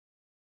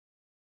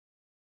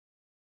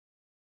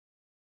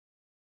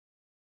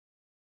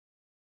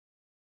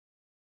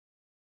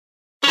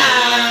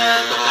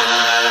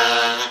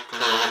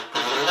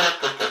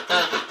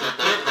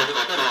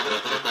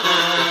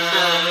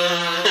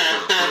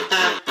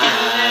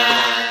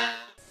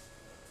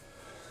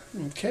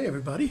Okay,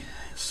 everybody,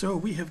 so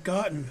we have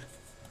gotten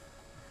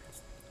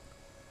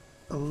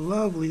a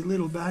lovely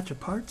little batch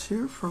of parts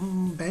here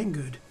from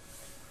Banggood,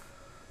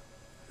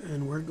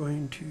 and we're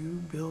going to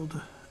build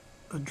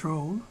a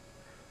drone.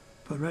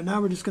 But right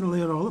now we're just going to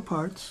lay out all the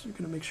parts. We're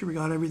going to make sure we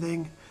got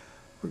everything.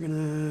 We're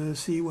going to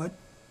see what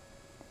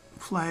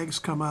flags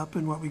come up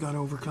and what we got to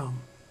overcome.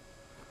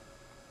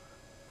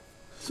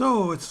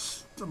 So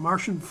it's the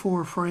Martian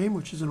IV frame,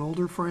 which is an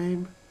older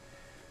frame.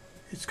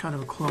 It's kind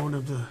of a clone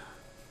of the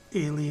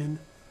Alien,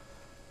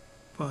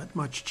 but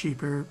much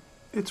cheaper.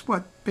 It's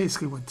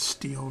basically what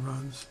steel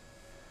runs,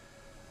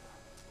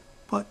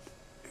 but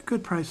a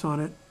good price on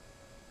it,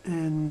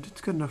 and it's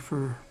good enough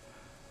for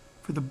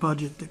the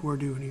budget that we're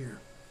doing here.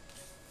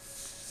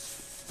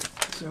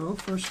 So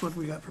first, what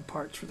we got for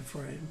parts for the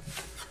frame.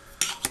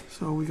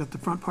 So we got the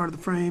front part of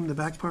the frame, the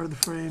back part of the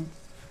frame,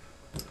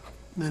 and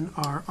then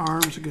our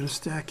arms are going to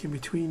stack in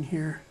between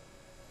here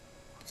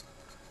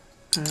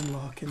and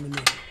lock in the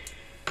middle.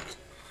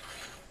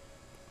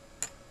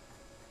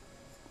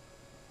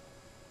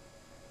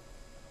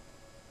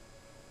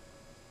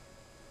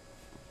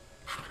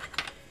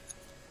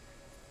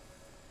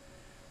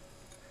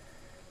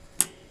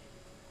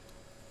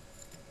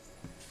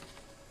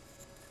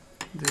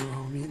 They'll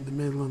all meet in the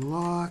middle and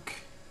lock.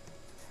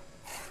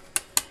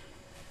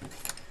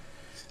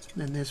 And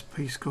then this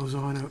piece goes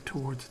on out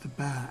towards the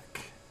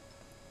back.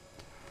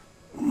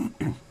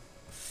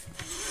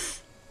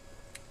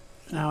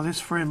 Now this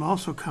frame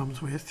also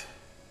comes with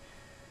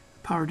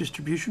a power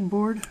distribution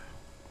board,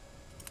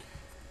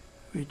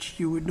 which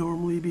you would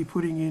normally be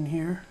putting in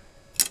here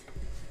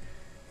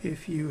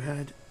if you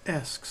had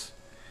ESCs.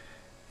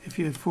 If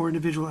you had 4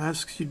 individual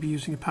ESCs, you'd be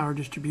using a power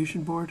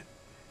distribution board.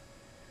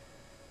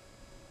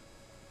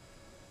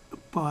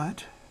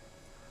 But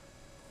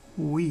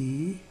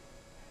we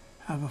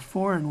have a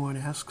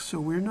 4-in-1 ESC, so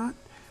we're not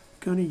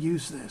going to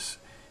use this.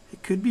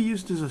 It could be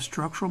used as a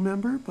structural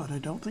member, but I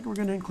don't think we're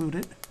going to include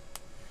it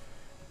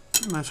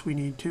unless we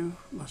need to,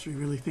 unless we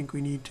really think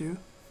we need to.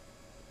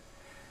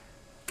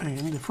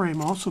 And the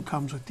frame also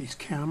comes with these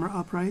camera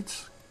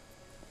uprights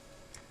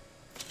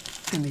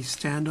and these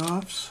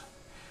standoffs.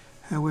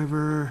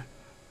 However,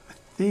 I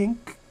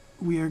think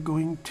we are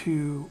going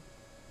to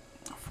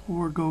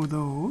forego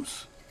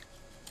those,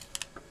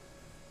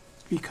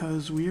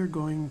 because we are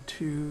going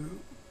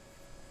to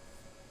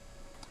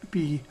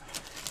be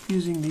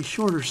using these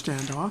shorter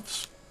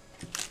standoffs,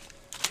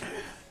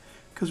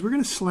 because we're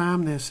going to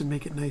slam this and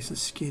make it nice and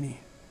skinny.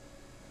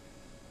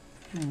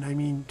 And I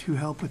mean, to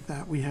help with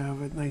that, we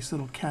have a nice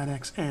little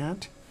Cadex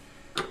ant,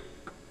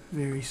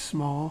 very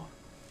small,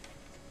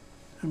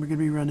 and we're going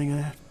to be running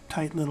a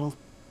tight little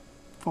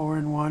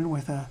 4-in-1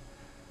 with a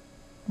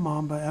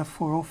Mamba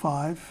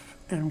F405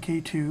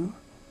 MK2.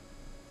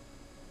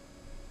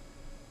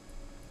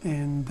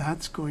 And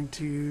that's going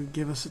to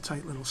give us a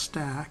tight little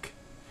stack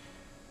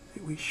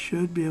that we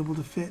should be able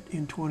to fit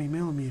in 20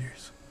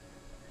 millimeters.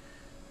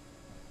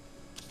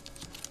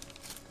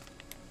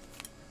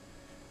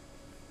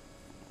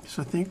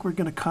 So I think we're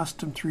going to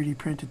custom 3D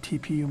print a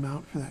TPU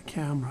mount for that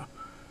camera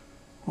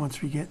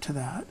once we get to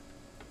that.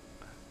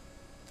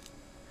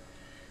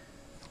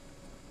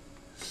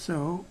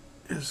 So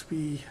as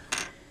we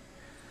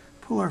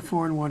pull our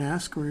 4-in-1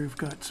 ESC, we've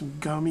got some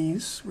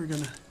gummies.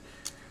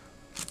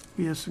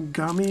 We have some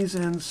gummies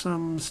and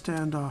some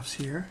standoffs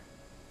here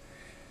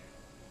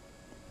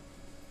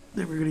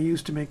that we're going to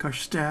use to make our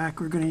stack.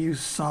 We're going to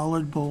use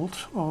solid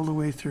bolt all the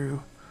way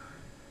through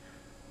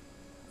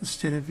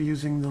instead of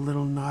using the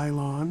little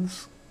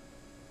nylons.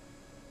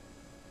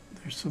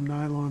 There's some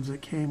nylons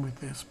that came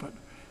with this, but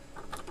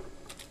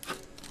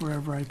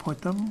wherever I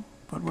put them,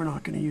 but we're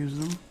not going to use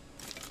them.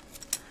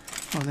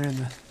 Oh,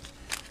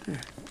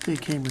 they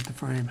came with the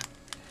frame.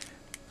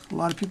 A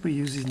lot of people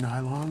use these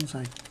nylons.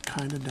 I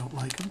kind of don't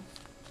like them.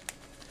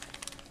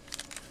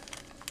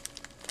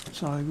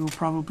 So I will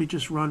probably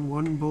just run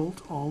one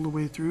bolt all the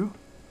way through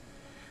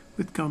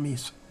with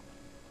gummies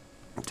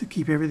to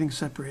keep everything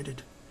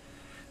separated.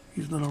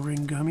 These little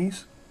ring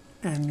gummies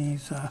and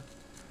these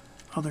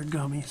other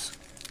gummies.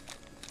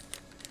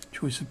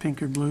 Choice of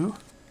pink or blue.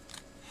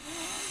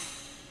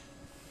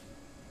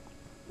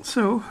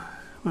 So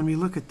when we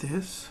look at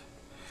this,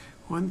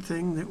 one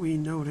thing that we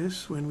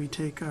notice when we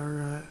take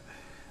our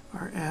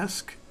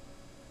ESC,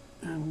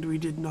 and we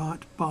did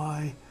not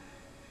buy,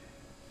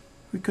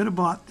 we could have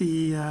bought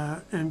the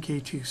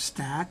MK2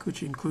 stack,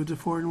 which includes a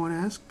 4-in-1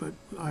 ESC, but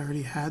I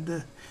already had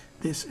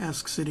this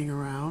ESC sitting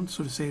around,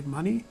 so to save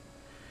money,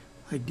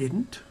 I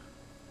didn't.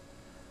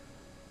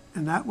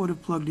 And that would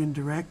have plugged in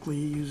directly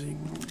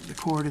using the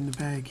cord in the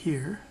bag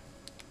here.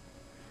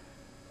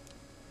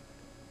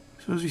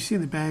 So as you see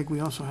in the bag, we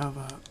also have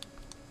a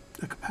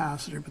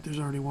capacitor, but there's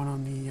already one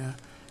on the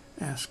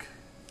ESC.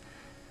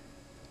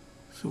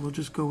 So we'll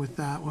just go with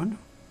that one.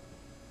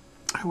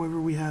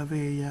 However, we have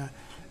a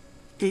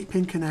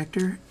 8-pin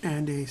connector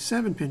and a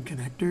 7-pin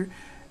connector,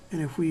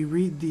 and if we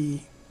read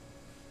the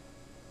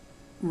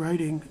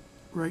writing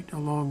right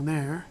along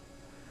there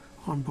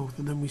on both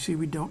of them, we see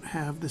we don't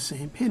have the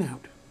same pin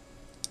out.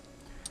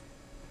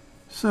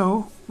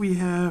 So we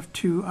have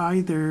to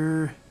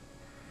either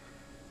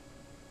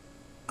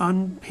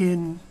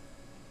unpin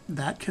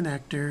that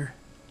connector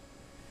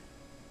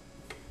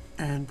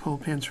and pull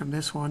pins from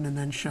this one and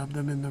then shove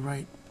them in the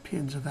right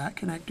pins of that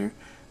connector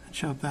and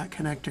shove that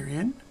connector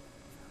in,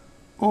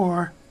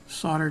 or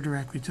solder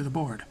directly to the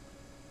board.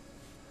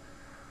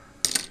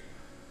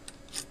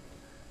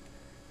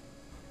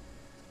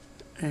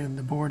 And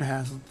the board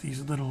has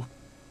these little,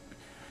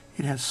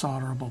 it has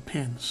solderable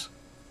pins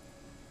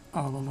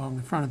all along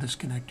the front of this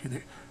connector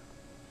that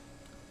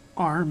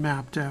are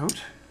mapped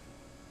out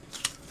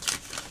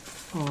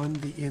on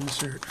the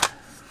insert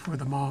for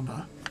the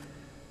Mamba.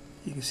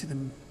 You can see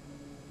them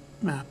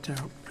mapped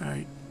out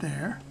right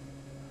there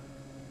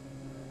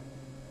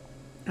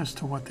as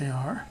to what they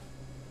are.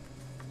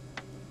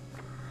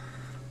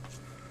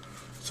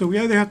 So we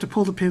either have to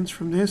pull the pins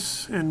from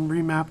this and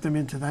remap them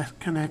into that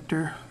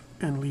connector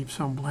and leave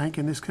some blank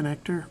in this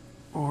connector,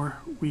 or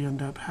we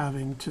end up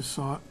having to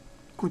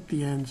clip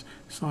the ends,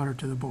 solder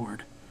to the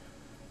board.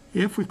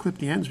 If we clip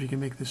the ends, we can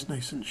make this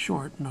nice and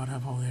short and not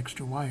have all the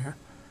extra wire,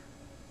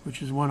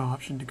 which is one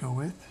option to go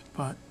with,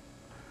 but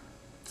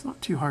it's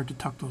not too hard to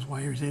tuck those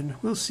wires in.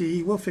 We'll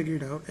see, we'll figure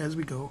it out as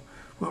we go,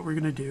 what we're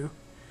going to do.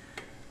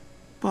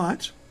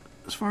 But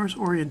as far as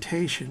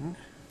orientation,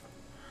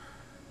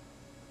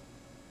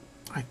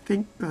 I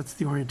think that's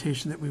the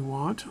orientation that we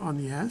want on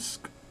the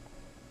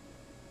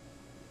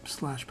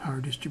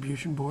ESC/power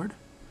distribution board.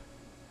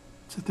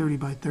 It's a 30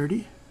 by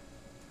 30.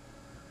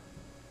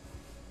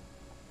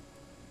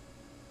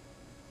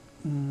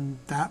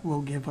 That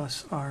will give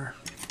us our,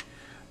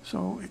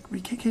 so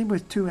we came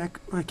with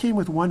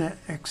one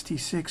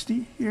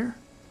XT60 here,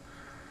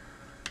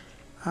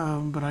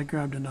 but I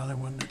grabbed another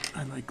one that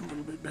I like a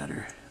little bit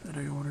better that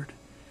I ordered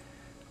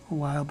a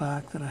while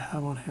back that I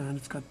have on hand.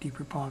 It's got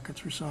deeper pockets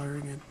for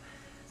soldering and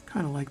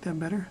kind of like them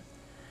better.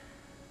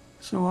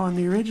 So on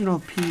the original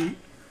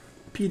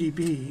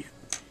PDB,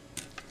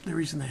 the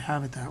reason they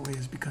have it that way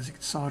is because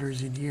it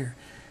solders in here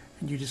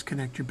and you just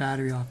connect your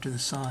battery off to the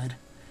side.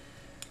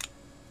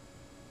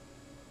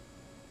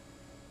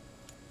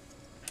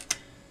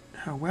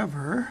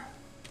 However,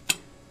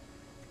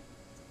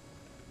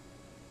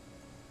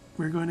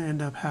 we're going to end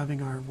up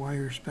having our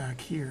wires back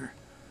here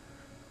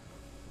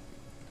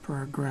for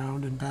our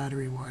ground and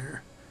battery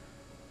wire.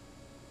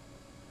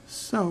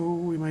 So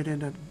we might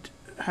end up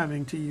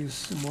having to use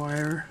some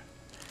wire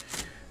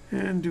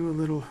and do a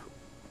little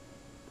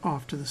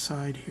off to the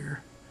side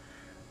here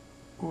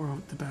or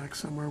out the back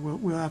somewhere.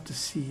 We'll have to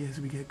see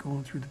as we get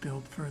going through the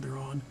build further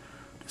on,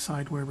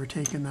 decide where we're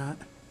taking that.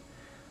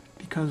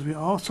 Because we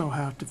also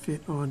have to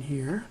fit on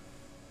here.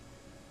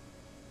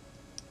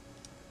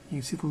 You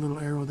can see the little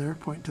arrow there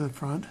pointing to the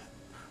front.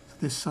 So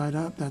this side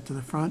up, that to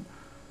the front.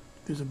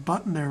 There's a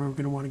button there we're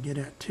going to want to get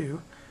at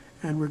too.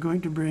 And we're going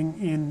to bring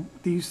in,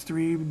 these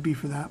three would be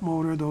for that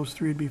motor, those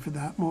three would be for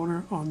that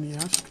motor on the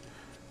ESC.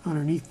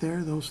 Underneath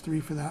there, those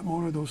three for that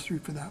motor, those three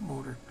for that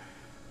motor.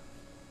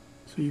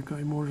 So you've got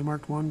your motors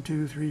marked 1,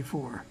 2, 3,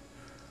 4.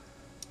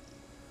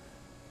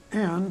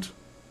 And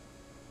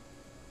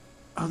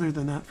other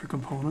than that, for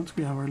components,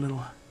 we have our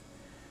little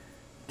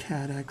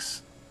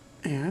Cadex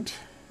ant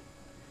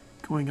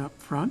going up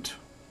front,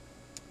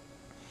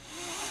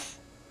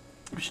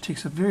 which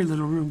takes up very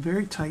little room,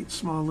 very tight,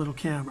 small little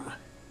camera.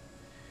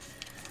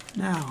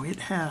 Now it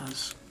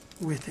has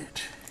with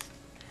it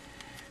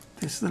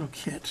this little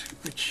kit,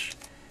 which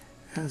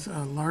has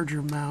a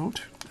larger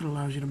mount that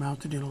allows you to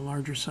mount it in a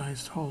larger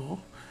sized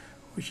hole,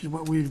 which is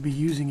what we would be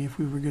using if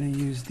we were going to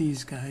use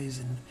these guys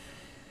and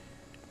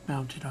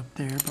mount it up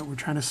there, but we're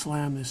trying to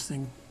slam this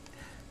thing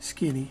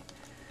skinny.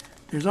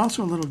 There's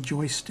also a little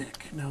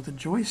joystick. Now the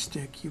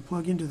joystick you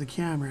plug into the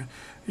camera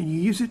and you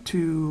use it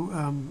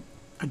to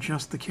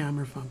adjust the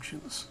camera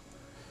functions.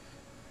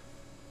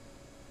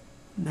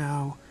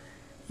 Now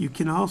you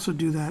can also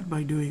do that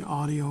by doing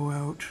audio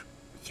out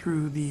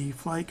through the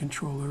flight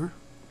controller,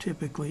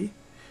 typically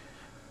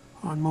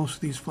on most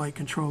of these flight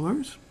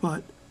controllers,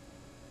 but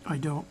I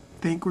don't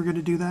think we're going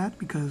to do that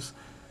because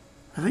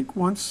I think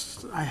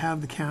once I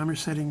have the camera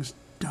settings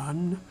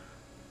done,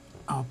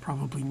 I'll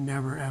probably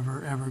never,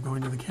 ever, ever go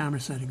into the camera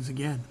settings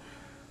again,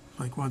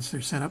 like once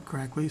they're set up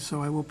correctly.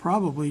 So I will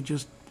probably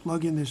just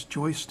plug in this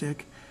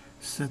joystick,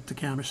 set the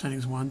camera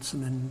settings once,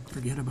 and then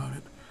forget about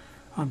it.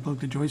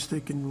 Unplug the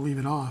joystick and leave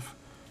it off.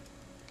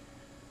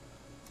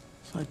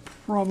 So I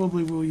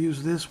probably will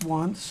use this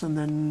once and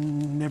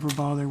then never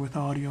bother with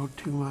audio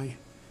to my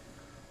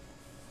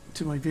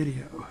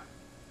video.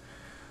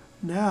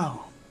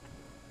 Now,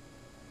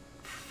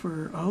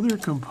 for other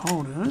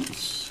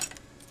components,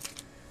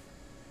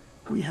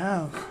 we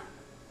have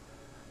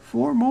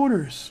 4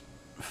 motors,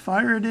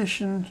 Fire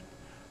Edition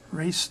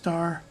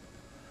Racerstar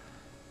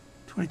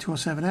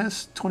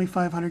 2207S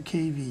 2500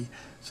 kV.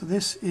 So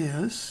this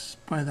is,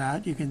 by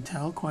that you can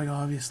tell quite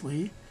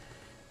obviously,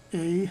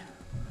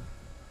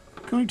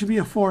 going to be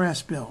a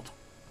 4S build.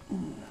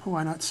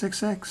 Why not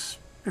 6X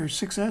or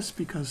 6S?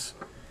 Because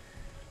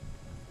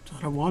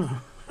I don't want to.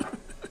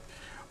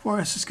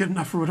 4S is good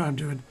enough for what I'm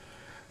doing.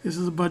 This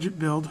is a budget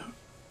build.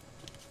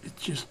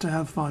 It's just to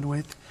have fun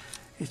with.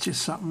 It's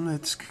just something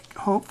that's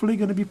hopefully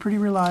going to be pretty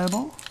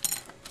reliable.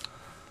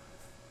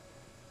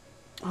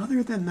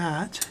 Other than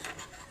that,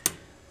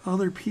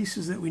 other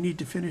pieces that we need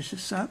to finish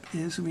this up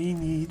is we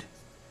need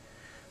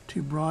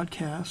to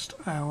broadcast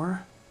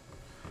our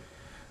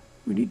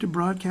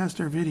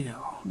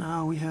video.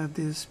 Now we have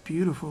this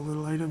beautiful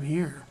little item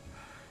here.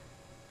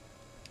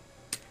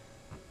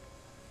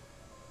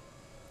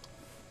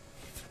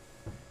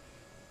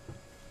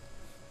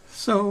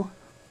 So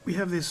we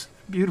have this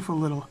beautiful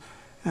little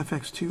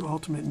FX2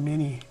 Ultimate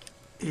Mini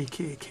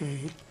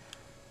AKK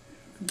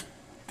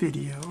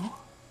video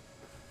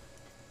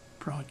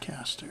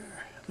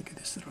broadcaster. Look at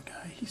this little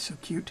guy. He's so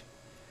cute.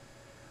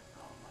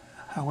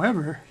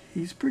 However,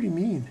 he's pretty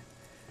mean.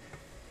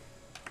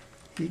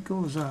 He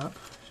goes up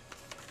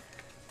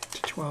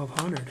to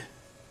 1200.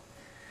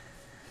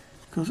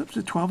 Goes up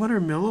to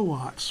 1200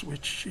 milliwatts,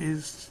 which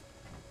is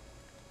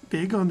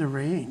big on the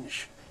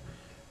range.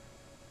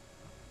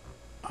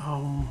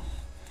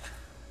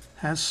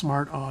 Has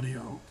smart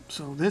audio.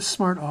 So this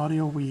smart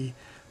audio we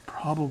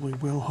probably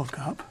will hook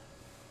up.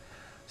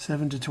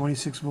 7 to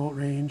 26 volt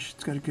range.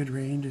 It's got a good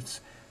range. It's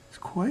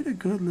quite a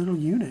good little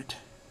unit.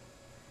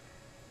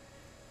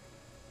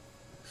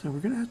 So we're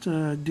going to have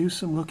to do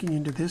some looking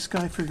into this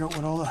guy, figure out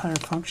what all the higher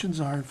functions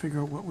are, and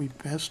figure out what we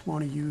best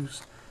want to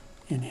use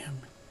in him.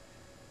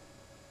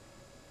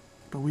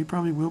 But we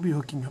probably will be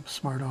hooking up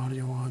smart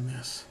audio on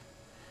this.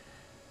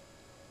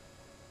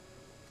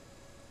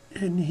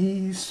 And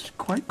he's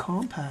quite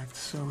compact,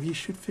 so he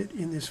should fit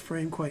in this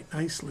frame quite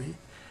nicely.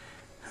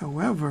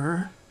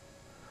 However,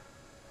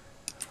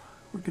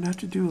 we're going to have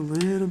to do a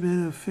little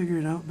bit of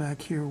figuring out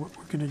back here what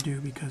we're going to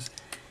do, because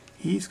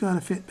he's got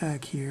to fit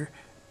back here,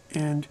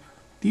 and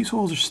these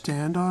holes are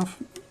standoff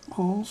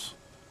holes,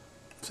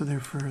 so they're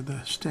for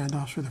the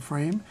standoffs for the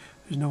frame.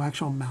 There's no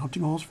actual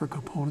mounting holes for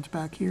components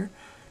back here,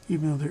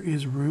 even though there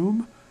is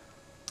room.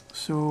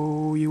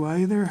 So you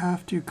either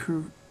have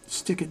to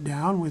stick it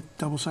down with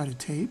double-sided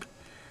tape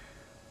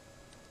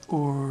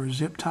or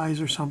zip ties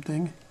or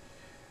something,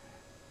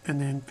 and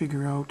then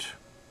figure out,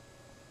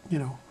 you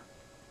know,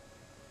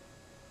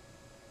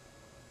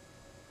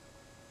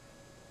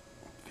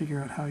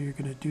 figure out how you're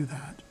going to do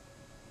that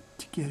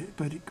to get it,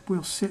 but it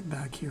will sit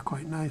back here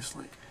quite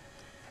nicely.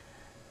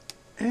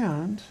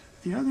 And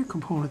the other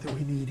component that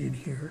we need in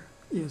here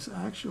is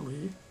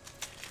actually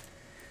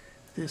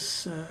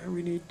this,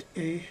 we need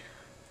a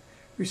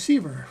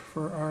receiver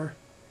for our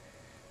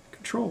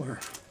controller.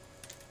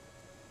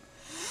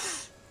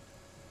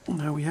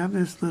 Now we have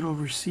this little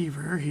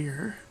receiver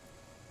here.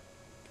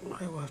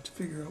 I will have to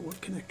figure out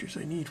what connectors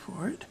I need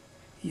for it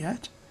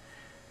yet.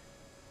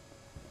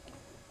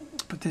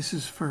 But this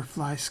is for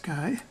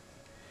Flysky.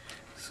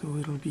 So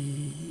it'll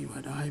be,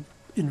 what,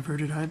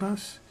 inverted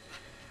I-bus?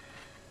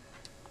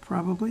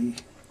 Probably.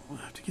 We'll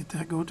have to get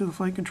that going to the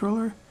flight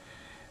controller.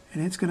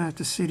 And it's going to have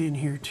to sit in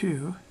here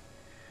too.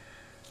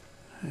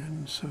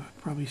 And so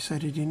probably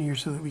set it in here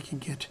so that we can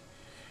get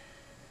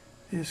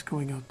this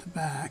going out the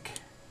back.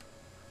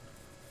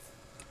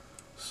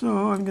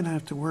 So I'm going to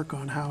have to work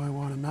on how I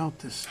want to mount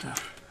this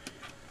stuff.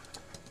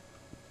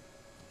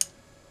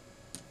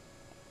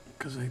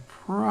 Because I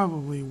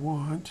probably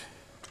want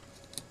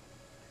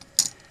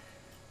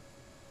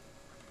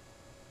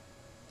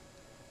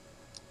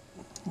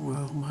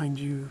well, mind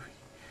you,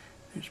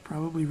 there's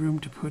probably room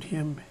to put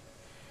him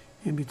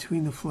in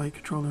between the flight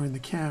controller and the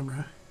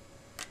camera.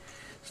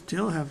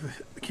 Still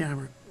have the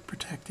camera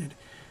protected,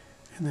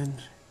 and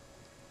then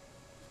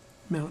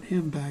mount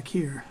him back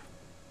here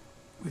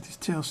with his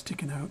tail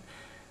sticking out.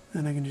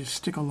 Then I can just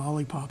stick a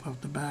lollipop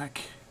out the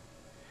back.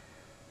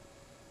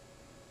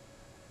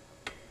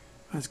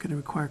 That's going to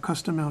require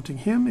custom mounting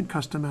him, and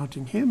custom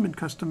mounting him, and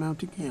custom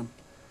mounting him.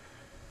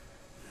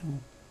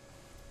 And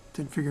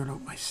then figure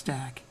out my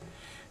stack.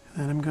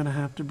 And then I'm going to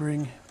have to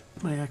bring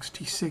my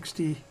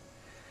XT60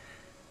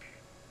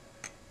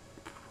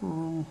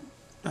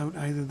 out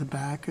either the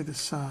back or the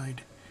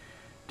side,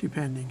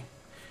 depending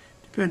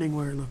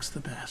where it looks the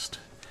best.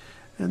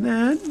 And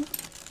then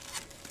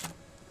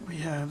we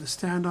have the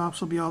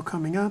standoffs will be all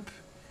coming up,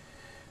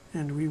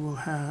 and we will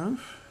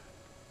have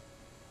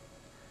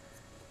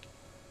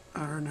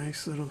our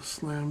nice little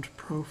slammed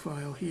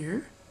profile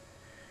here,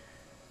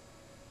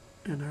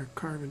 and our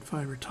carbon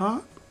fiber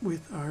top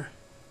with our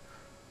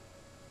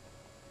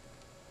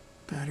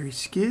battery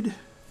skid.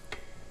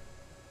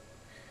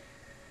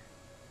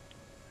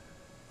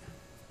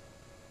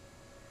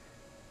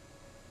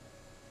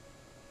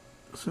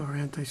 So our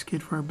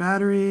anti-skid for our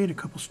battery, and a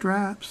couple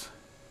straps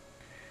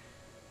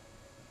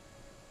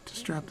to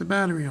strap the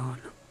battery on.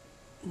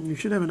 You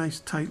should have a nice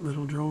tight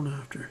little drone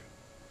after.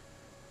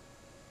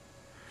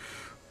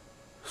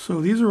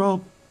 So these are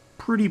all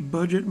pretty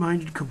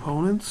budget-minded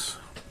components.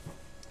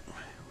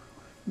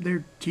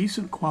 They're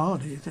decent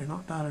quality, they're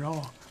not bad at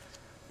all.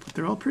 But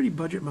they're all pretty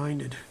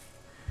budget-minded.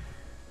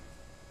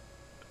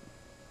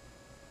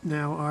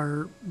 Now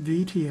our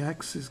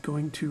VTX is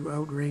going to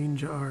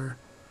outrange our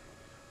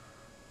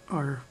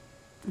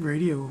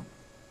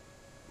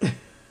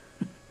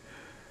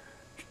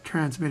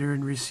transmitter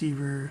and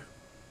receiver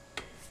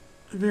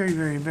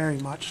very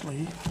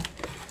muchly,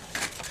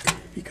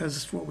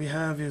 because what we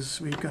have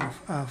is we've got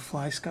a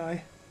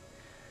Flysky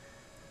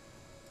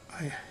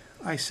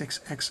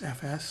i6x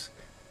FS.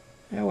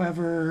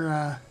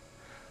 However,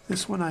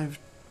 this one I've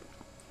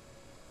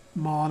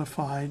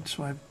modified,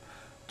 so I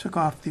took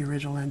off the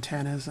original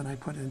antennas and I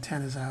put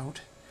antennas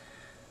out,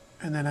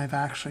 and then I've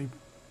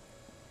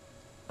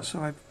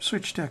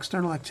switched to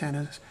external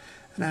antennas,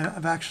 and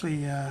I've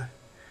actually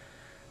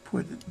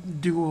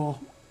put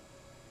dual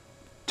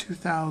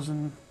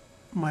 2000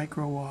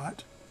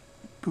 microwatt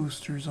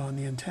boosters on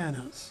the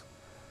antennas.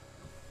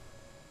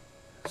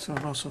 So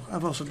I've also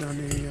done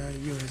a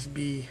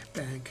USB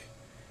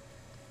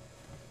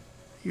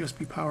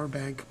power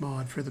bank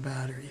mod for the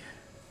battery.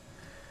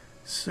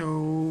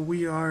 So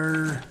we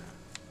are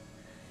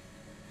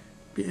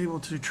be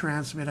able to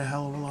transmit a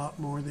hell of a lot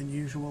more than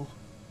usual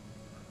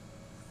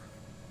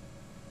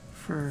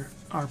for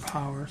our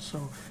power.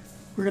 So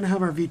we're going to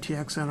have our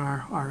VTX and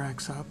our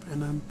RX up,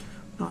 and I'm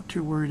not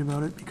too worried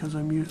about it because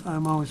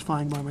I'm always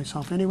flying by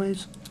myself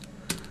anyways.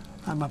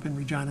 I'm up in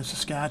Regina,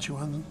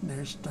 Saskatchewan.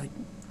 There's like,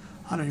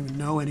 I don't even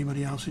know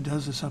anybody else who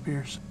does this up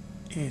here.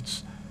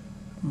 It's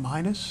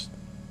minus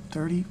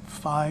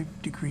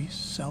 35 degrees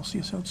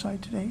Celsius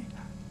outside today,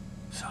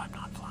 so I'm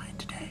not flying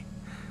today.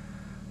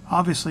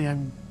 Obviously,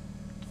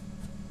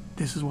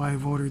 this is why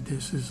I've ordered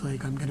this, is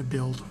like I'm gonna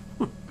build.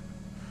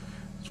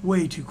 It's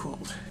way too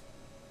cold.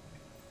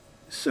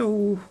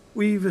 So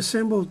we've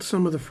assembled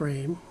some of the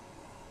frame,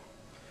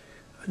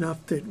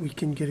 enough that we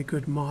can get a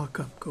good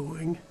mock-up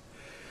going.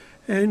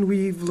 And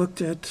we've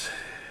looked at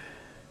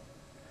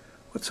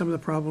what some of the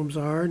problems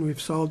are, and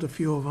we've solved a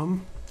few of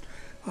them.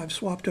 I've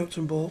swapped out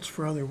some bolts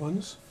for other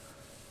ones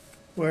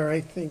where I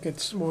think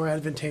it's more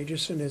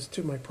advantageous and is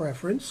to my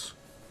preference.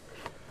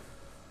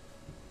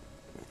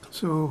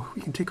 So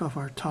we can take off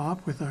our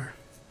top with our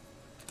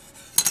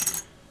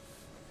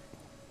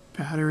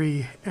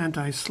battery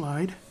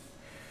anti-slide,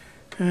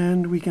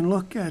 and we can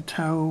look at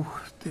how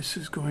this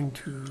is going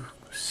to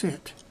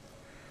sit.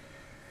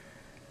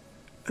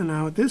 And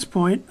now at this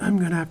point I'm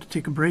going to have to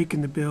take a break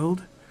in the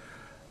build,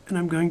 and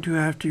I'm going to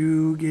have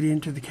to get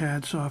into the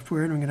CAD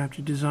software, and I'm going to have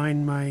to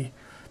design my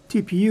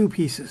TPU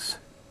pieces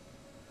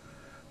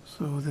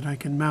so that I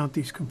can mount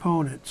these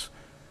components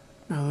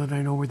now that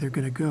I know where they're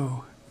going to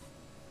go.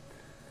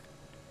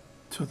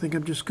 So I think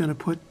I'm just going to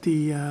put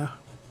the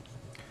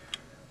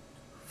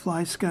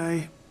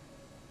Flysky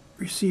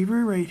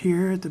receiver right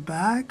here at the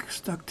back,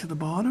 stuck to the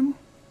bottom.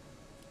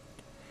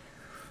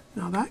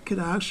 Now that could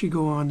actually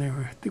go on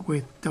there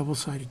with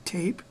double-sided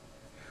tape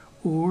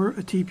or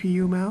a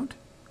TPU mount,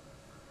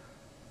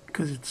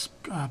 because it's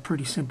a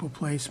pretty simple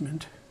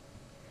placement.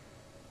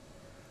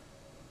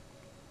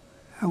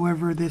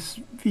 However, this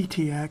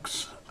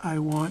VTX, I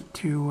want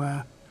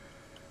to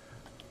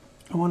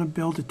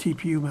build a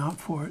TPU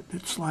mount for it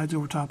that slides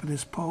over top of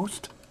this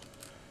post,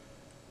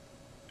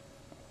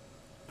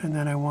 and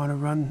then I want to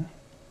run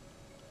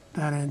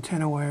that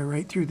antenna wire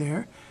right through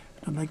there.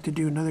 I'd like to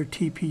do another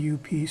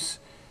TPU piece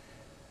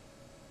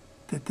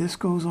that this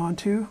goes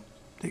onto,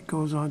 that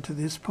goes onto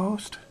this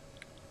post.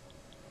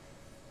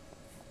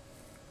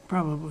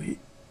 Probably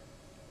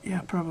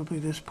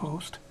this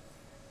post.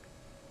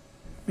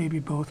 Maybe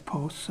both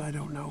posts, I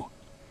don't know.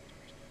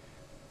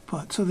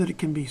 But so that it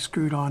can be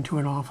screwed onto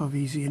and off of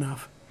easy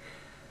enough.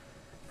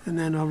 And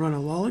then I'll run a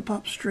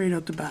lollipop straight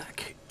out the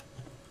back.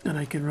 And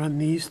I can run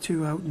these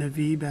two out in a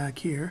V back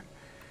here,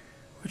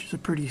 which is a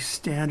pretty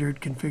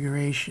standard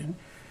configuration.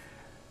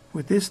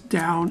 With this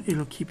down,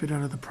 it'll keep it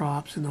out of the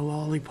props, and the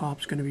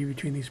lollipop's going to be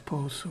between these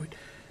posts, so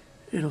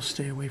it'll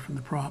stay away from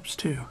the props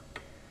too.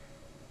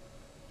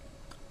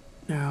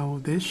 Now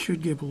this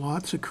should give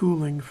lots of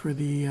cooling for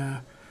the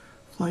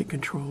flight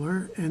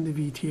controller and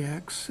the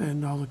VTX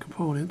and all the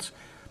components,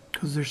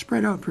 because they're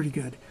spread out pretty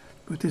good.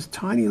 With this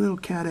tiny little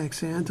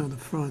Cadex ant on the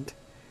front,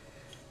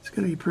 it's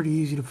going to be pretty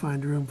easy to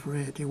find room for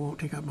it. It won't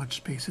take up much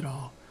space at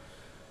all.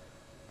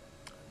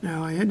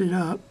 Now I ended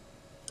up,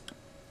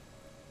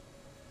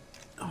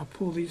 I'll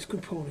pull these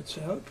components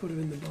out, put them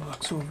in the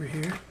box over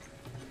here,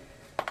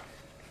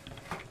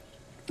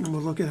 and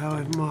we'll look at how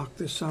I've mocked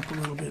this up a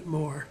little bit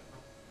more.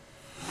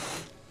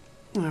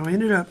 Now I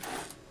ended up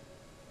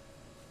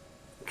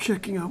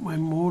checking out my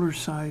motor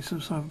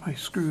sizes of my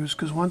screws,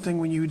 because one thing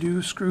when you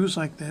do screws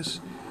like this,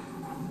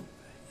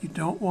 you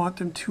don't want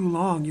them too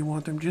long. You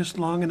want them just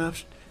long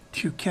enough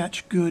to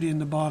catch good in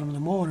the bottom of the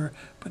motor,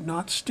 but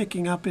not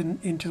sticking up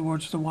in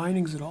towards the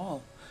windings at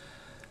all.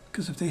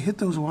 Because if they hit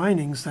those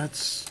windings,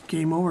 that's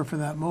game over for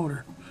that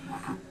motor.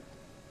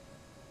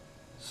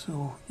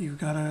 So you've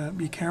got to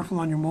be careful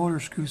on your motor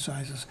screw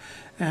sizes.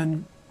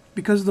 And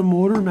because the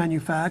motor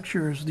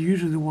manufacturer is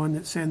usually the one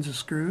that sends the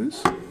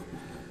screws,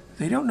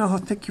 they don't know how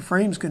thick your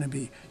frame's going to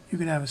be. You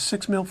could have a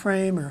 6mm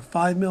frame or a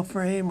 5mm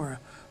frame or a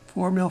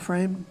 4mm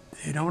frame.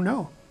 They don't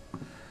know.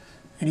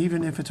 And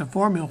even if it's a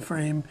 4mm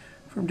frame,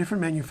 from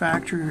different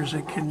manufacturers,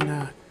 it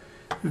can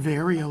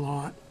vary a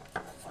lot.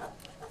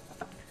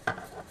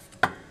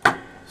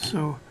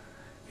 So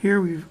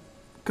here we've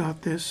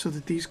got this so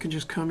that these can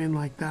just come in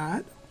like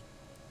that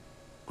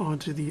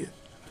onto the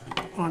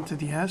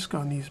ESC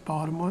on these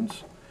bottom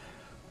ones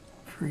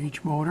for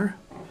each motor,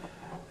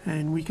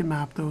 and we can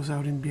map those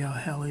out in BL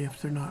Heli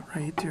if they're not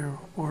right,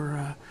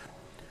 or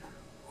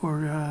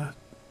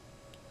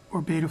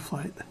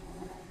Betaflight.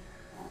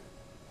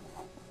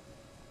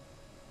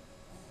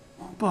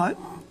 But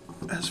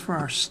as for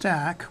our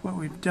stack, what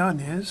we've done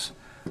is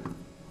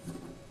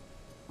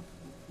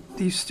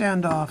these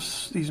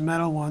standoffs, these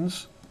metal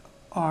ones,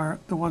 are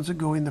the ones that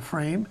go in the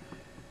frame.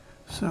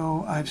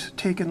 So I've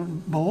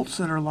taken bolts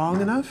that are long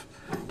enough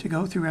to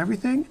go through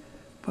everything,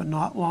 but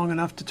not long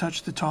enough to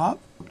touch the top.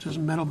 Just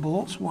metal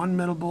bolts, one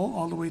metal bolt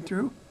all the way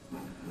through.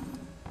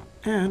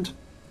 And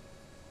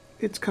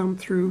it's come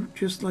through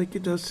just like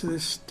it does to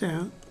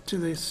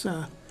this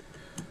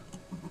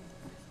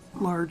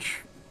large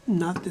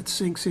nut that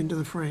sinks into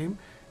the frame.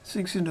 It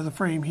sinks into the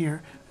frame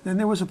here. Then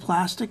there was a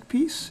plastic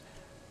piece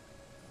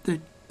that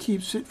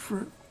keeps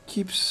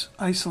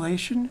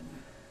isolation.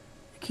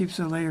 It keeps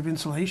a layer of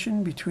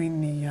insulation between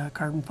the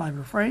carbon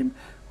fiber frame,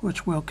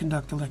 which will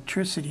conduct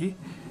electricity,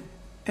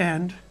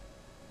 and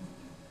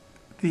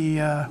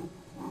the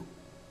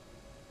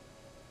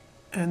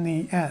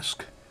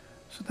ESC.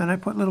 So then I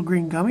put little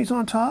green gummies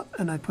on top,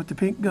 and I put the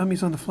pink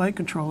gummies on the flight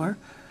controller,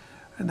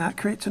 and that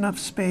creates enough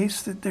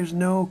space that there's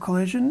no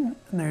collision,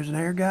 and there's an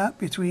air gap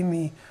between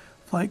the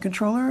flight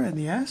controller and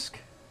the ESC.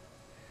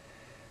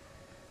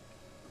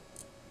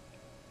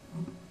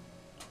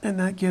 And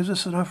that gives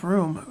us enough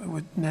room,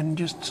 and then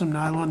just some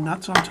nylon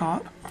nuts on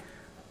top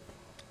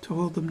to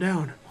hold them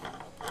down.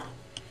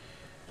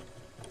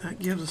 That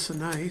gives us a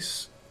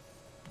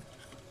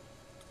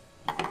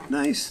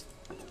nice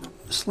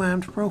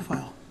slammed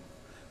profile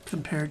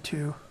compared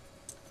to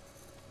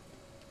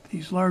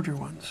these larger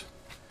ones.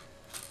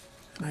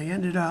 And I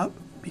ended up,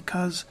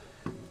 because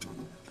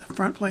the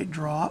front plate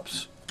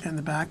drops and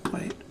the back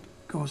plate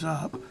goes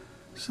up,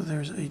 so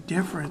there's a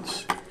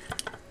difference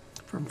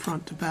from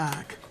front to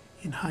back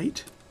in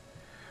height.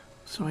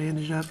 So I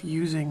ended up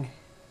using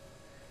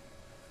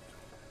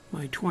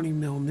my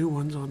 20mm new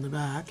ones on the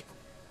back,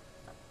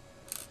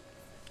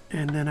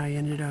 and then I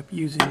ended up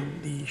using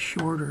the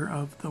shorter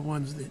of the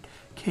ones that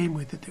came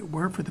with it that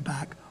were for the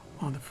back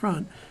on the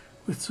front,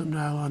 with some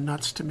nylon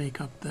nuts to make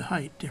up the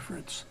height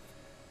difference.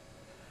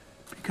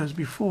 Because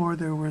before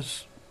there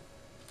was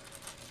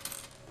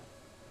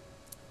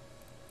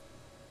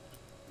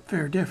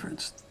fair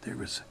difference. There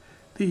was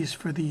these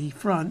for the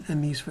front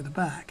and these for the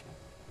back.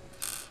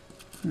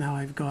 Now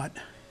I've got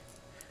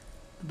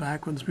the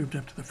back ones moved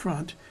up to the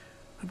front.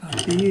 I've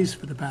got these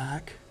for the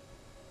back,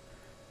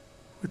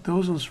 with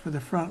those ones for the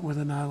front with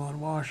a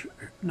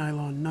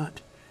nylon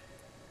nut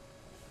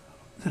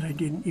that I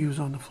didn't use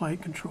on the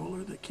flight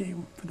controller that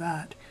came for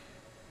that.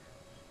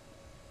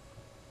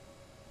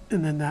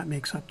 And then that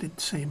makes up the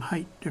same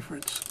height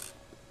difference.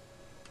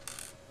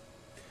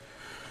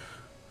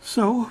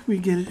 So we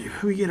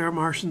get our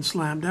Martian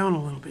slammed down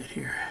a little bit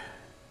here.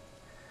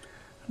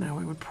 Now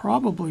it would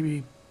probably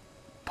be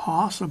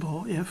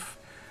possible if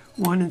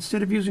one,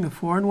 instead of using a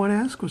 4-in-1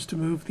 ESC, was to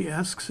move the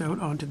ESCs out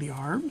onto the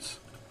arms,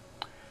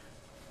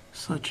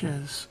 such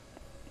as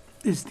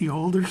is the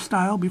older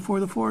style before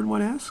the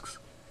 4-in-1 ESCs.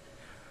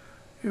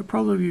 It would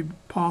probably be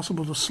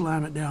possible to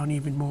slam it down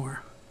even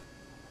more.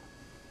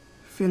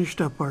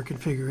 Finished up our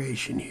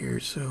configuration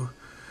here, so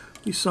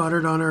we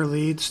soldered on our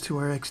leads to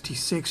our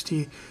XT60.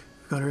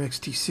 We've got our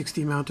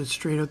XT60 mounted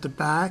straight out the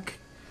back.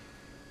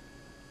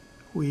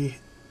 We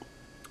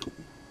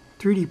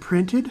 3D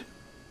printed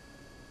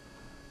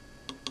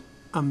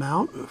a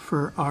mount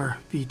for our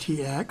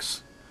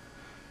VTX.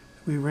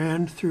 We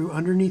ran through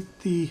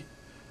underneath the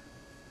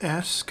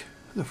ESC,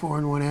 the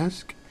 4-in-1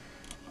 ESC,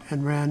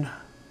 and ran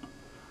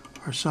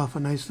ourselves a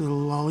nice little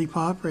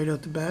lollipop right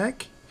out the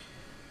back.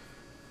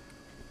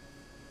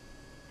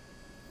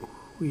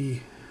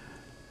 We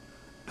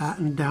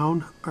battened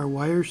down our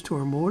wires to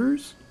our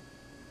motors,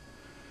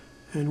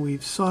 and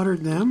we've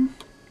soldered them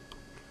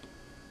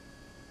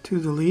to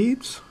the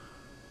leads.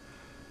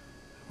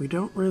 We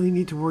don't really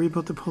need to worry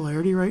about the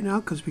polarity right now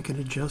because we can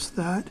adjust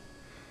that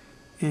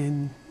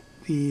in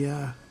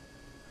the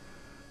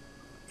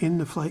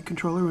flight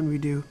controller when we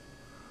do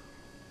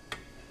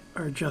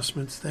our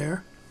adjustments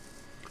there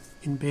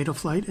in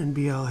Betaflight and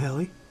BL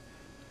Heli.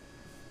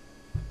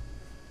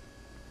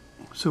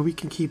 So we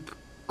can keep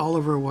all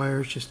of our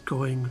wires just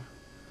going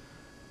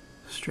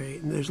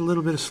straight, and there's a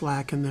little bit of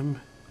slack in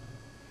them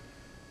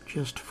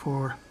just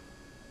for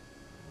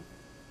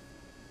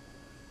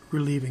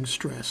relieving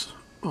stress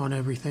on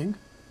everything.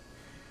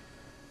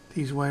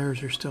 These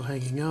wires are still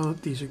hanging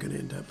out. These are going to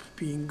end up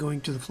going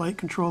to the flight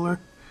controller.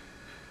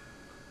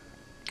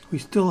 We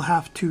still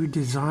have to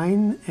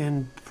design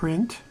and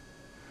print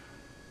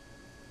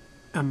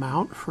a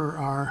mount for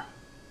our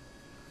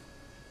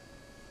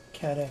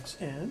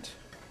Cadex ant.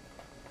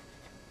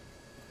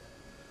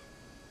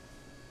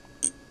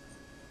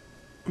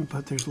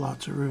 But there's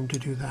lots of room to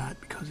do that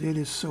because it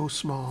is so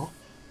small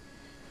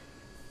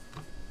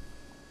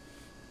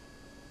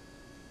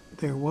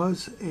there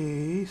was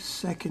a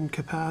second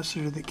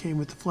capacitor that came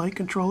with the flight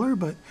controller,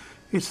 but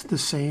it's the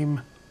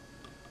same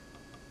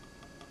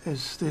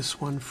as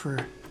this one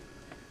for,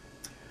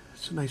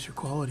 it's a nicer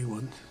quality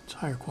one, it's a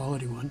higher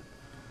quality one,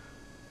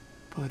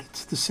 but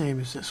it's the same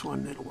as this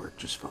one. It'll work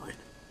just fine.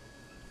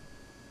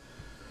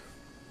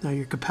 Now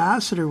your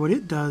capacitor, what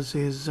it does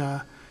is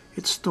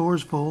it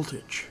stores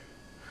voltage.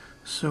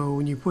 So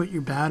when you put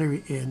your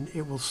battery in,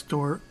 it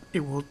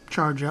will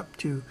charge up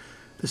to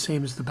the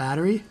same as the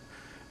battery.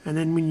 And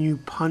then when you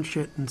punch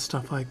it and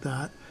stuff like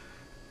that,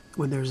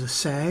 when there's a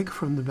sag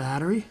from the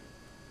battery,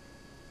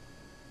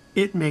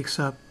 it makes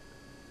up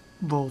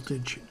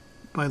voltage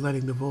by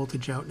letting the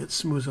voltage out, and it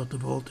smooths out the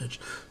voltage.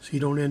 So you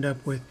don't end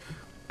up with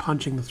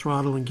punching the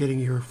throttle and getting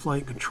your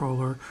flight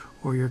controller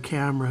or your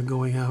camera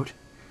going out.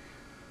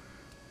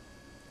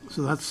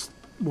 So that's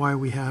why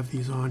we have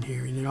these on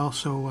here. And it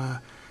also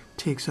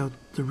takes out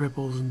the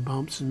ripples and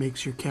bumps and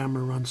makes your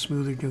camera run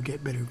smoother, and you'll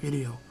get better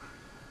video.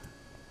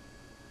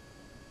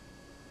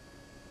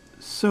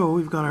 So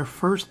we've got our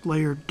first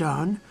layer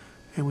done,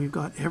 and we've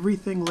got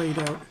everything laid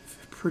out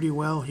pretty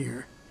well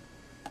here.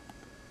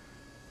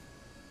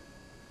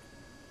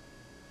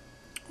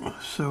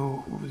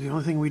 So the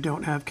only thing we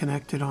don't have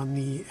connected on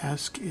the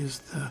ESC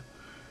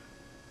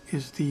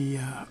is the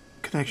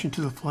connection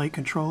to the flight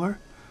controller.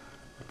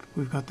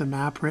 We've got the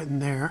map written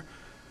there,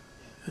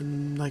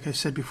 and like I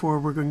said before,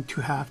 we're going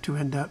to have to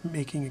end up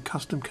making a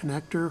custom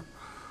connector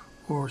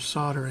or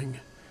soldering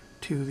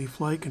to the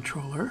flight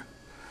controller.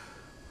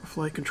 The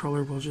flight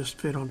controller will just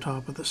fit on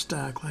top of the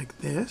stack like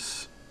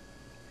this.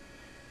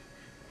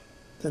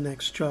 The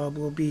next job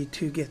will be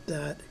to get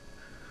that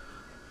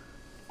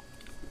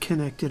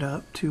connected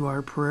up to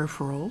our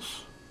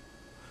peripherals.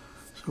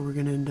 So we're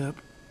going to end up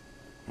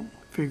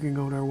figuring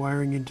out our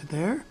wiring into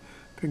there,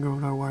 figuring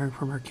out our wiring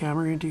from our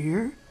camera into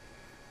here,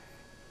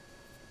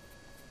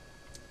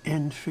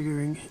 and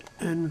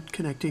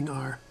connecting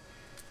our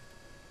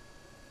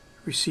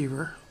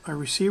receiver. Our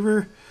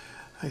receiver,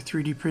 I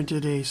 3D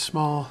printed a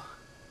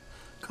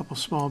couple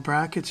small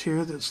brackets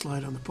here that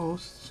slide on the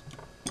posts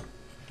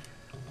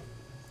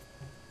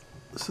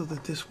so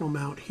that this will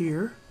mount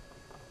here.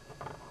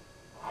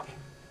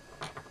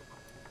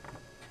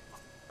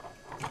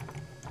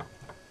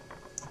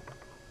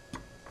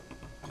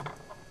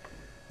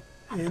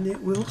 And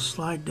it will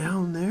slide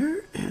down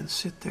there and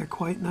sit there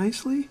quite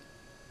nicely.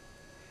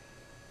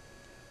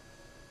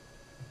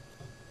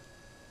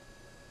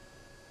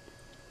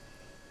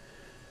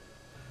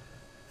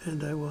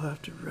 And I will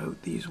have to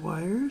route these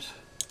wires,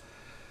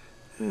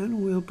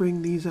 and we'll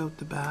bring these out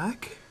the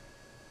back,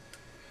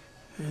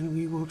 and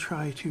we will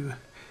try to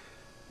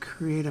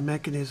create a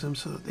mechanism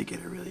so that they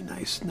get a really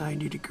nice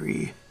 90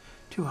 degree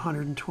to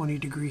 120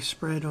 degree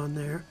spread on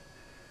there.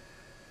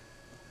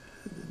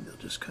 And then they'll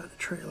just kind of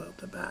trail out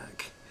the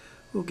back.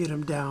 We'll get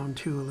them down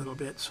too a little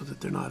bit so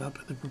that they're not up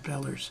in the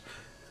propellers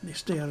and they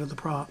stay out of the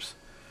props.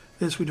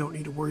 This, we don't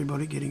need to worry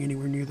about it getting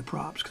anywhere near the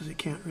props because it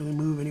can't really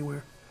move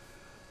anywhere.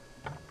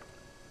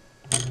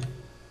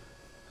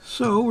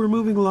 So we're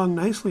moving along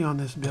nicely on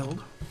this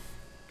build.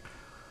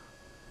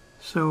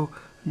 So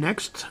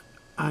next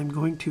I'm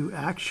going to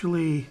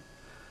actually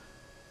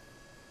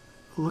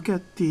look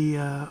at the,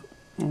 I'm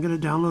going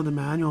to download the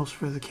manuals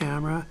for the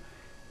camera,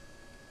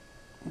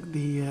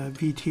 the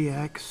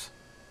VTX,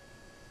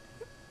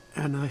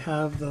 and I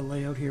have the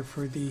layout here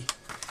for the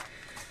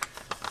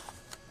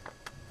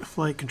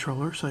flight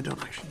controller, so I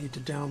don't actually need to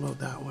download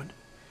that one.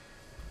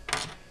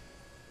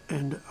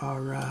 And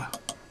our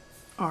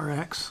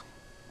RX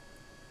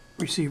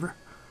receiver,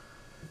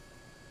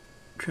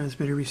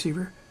 transmitter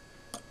receiver,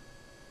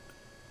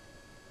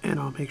 and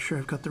I'll make sure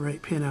I've got the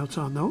right pinouts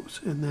on those,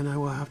 and then I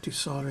will have to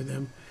solder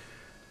them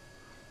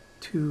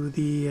to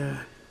the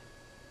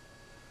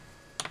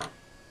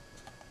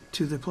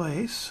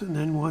place. And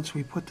then once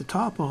we put the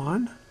top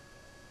on,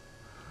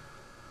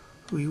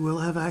 we will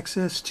have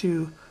access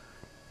to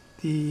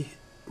the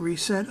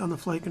reset on the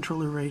flight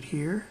controller right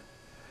here,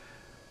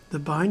 the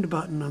bind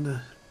button on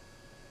the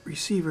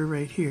receiver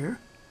right here,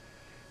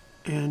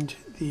 and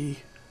the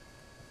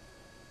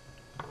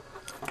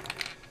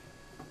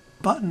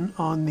button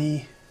on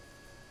the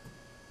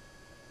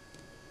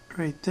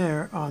right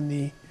there on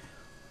the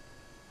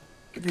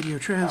video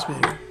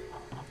transmitter.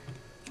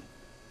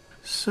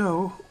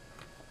 So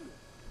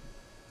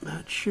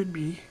that should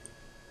be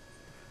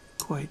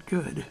quite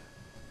good.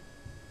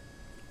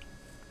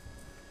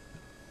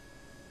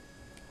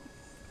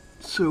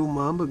 So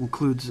Mamba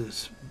includes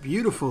this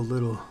beautiful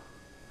little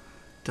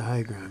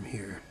diagram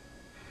here.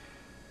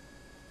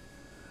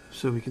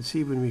 So we can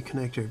see when we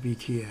connect our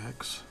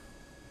VTX,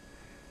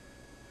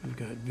 we've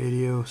got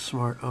video,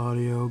 smart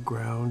audio,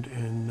 ground,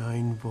 and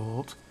 9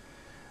 volt.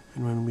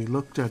 And when we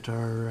looked at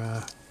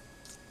our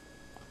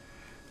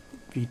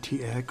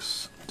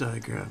VTX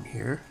diagram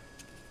here,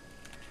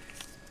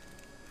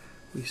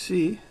 we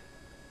see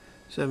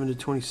 7 to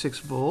 26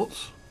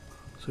 volts,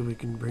 so we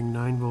can bring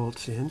 9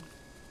 volts in.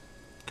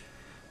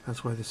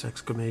 That's why this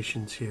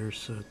exclamation's here,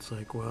 so it's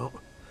like,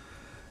 well,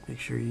 make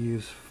sure you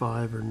use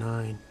 5 or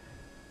 9.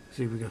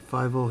 See, we got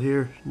 5 volt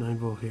here, 9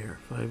 volt here,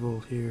 5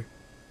 volt here,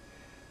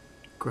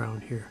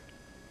 ground here,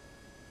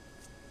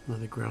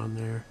 another ground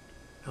there,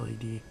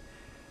 LED.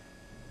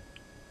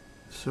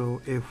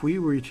 So if we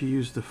were to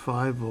use the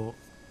 5 volt,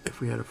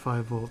 if we had a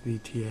 5 volt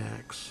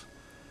VTX,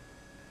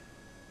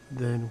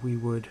 then we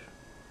would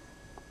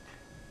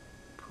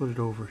put it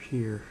over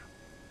here,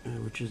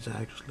 which is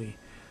actually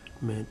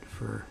meant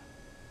for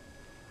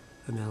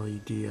an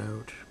LED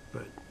out,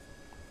 but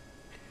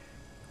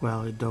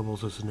well, it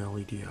doubles as an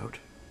LED out.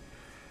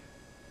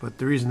 But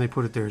the reason they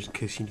put it there is in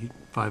case you need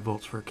 5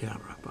 volts for a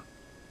camera. But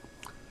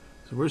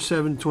so we're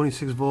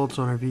 726 volts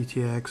on our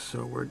VTX,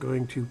 so we're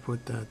going to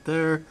put that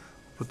there.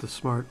 Put the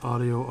smart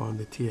audio on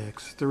the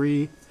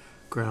TX3,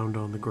 ground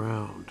on the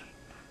ground,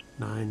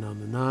 9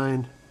 on the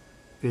 9,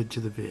 vid to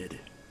the vid.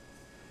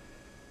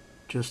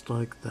 Just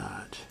like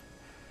that.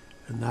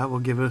 And that will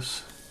give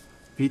us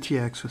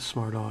VTX with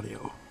smart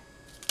audio.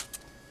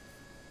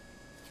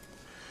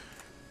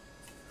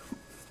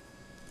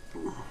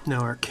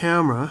 Now our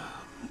camera,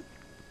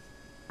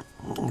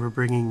 we're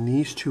bringing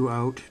these two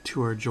out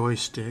to our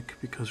joystick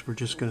because we're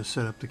just going to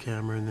set up the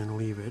camera and then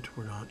leave it.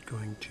 We're not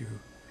going to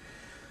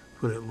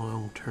put it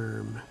long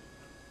term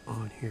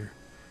on here.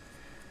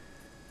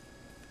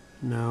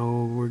 Now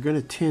we're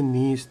going to tin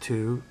these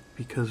two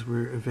because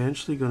we're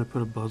eventually going to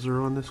put a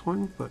buzzer on this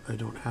one, but I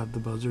don't have the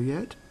buzzer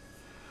yet.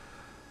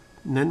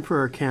 And then for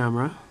our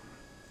camera,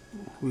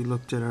 we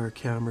looked at our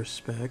camera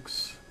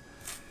specs.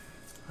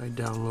 I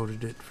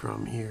downloaded it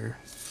from here.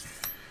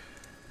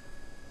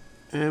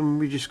 And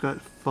we just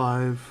got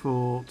 5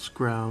 volts,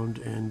 ground,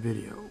 and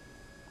video.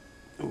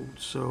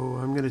 So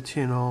I'm going to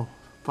tin all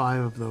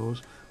 5 of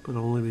those, but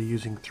only be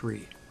using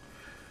 3.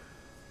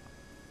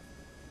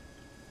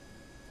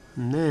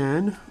 And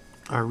then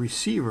our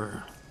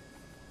receiver.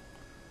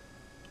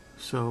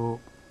 So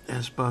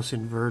S-bus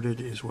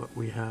inverted is what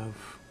we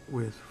have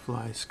with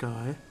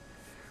Flysky,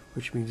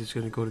 which means it's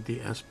going to go to the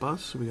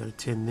S-bus. So we got to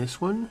tin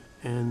this one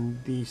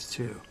and these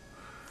two,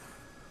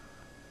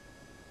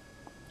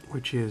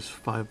 which is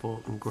 5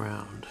 volt and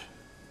ground.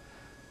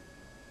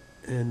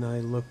 And I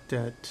looked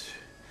up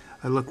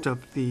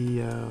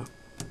the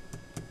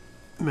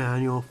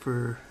manual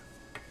for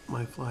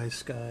my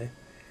Flysky,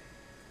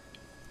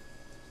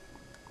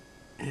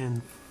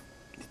 and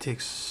it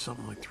takes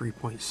something like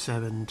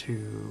 3.7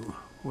 to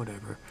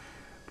whatever,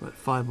 but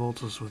 5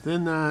 volts is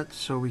within that,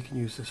 so we can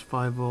use this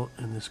 5 volt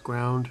and this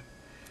ground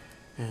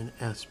and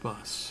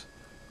S-bus.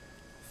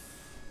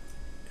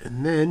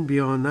 And then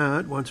beyond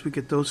that, once we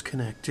get those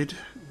connected,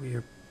 we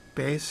are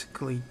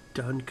basically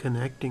done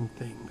connecting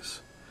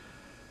things.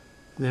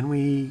 Then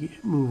we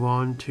move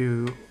on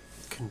to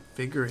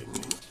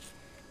configuring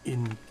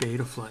in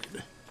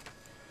Betaflight.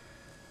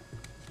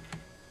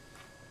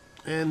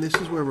 And this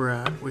is where we're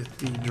at with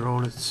the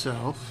drone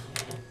itself.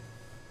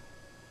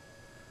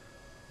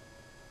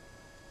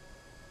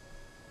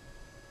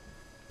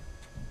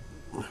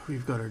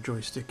 We've got our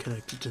joystick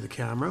connected to the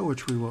camera,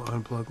 which we will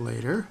unplug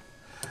later.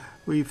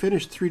 We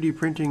finished 3D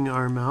printing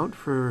our mount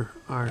for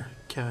our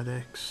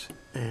Cadex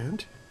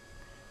and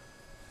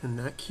isn't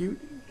that cute?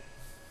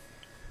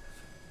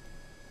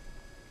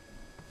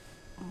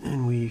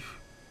 And we've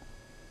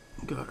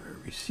got our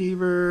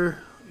receiver.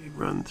 We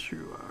run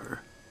through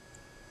our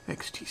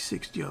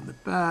XT60 on the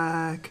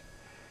back.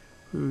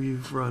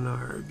 We've run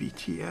our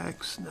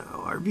VTX.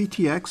 Now our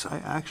VTX, I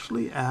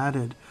actually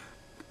added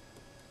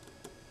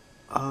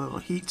a little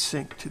heat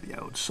sink to the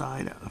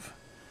outside of,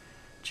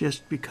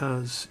 just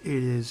because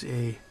it's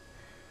a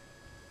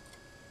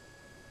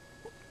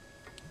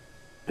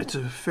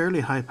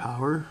fairly high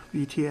power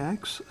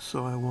VTX,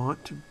 so I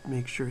want to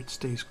make sure it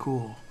stays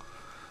cool.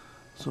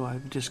 So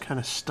I've just kind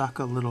of stuck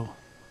a little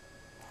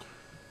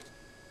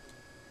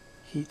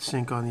heat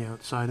sink on the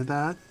outside of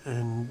that,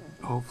 and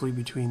hopefully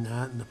between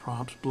that and the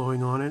props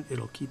blowing on it,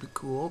 it'll keep it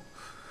cool.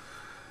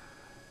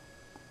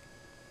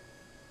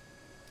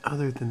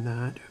 Other than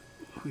that,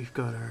 we've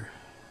got our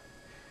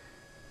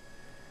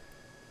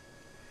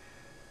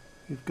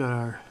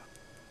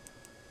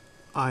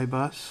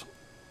iBus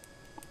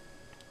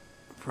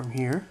from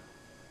here.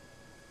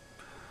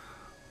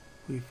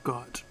 We've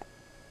got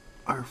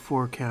our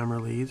 4 camera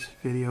leads: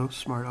 video,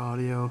 smart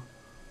audio,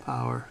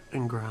 power,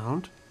 and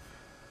ground.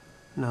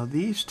 Now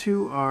these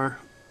two are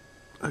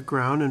a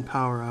ground and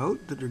power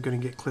out that are going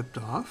to get clipped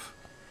off.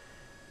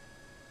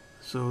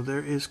 So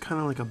there is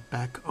kind of like a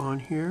beck on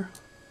here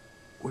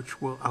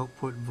which will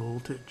output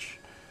voltage,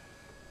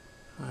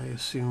 I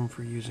assume,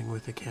 for using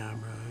with a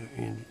camera.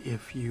 And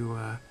if you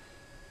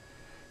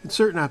in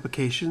certain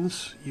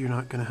applications you're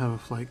not going to have a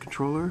flight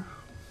controller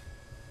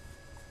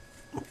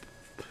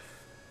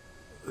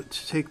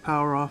to take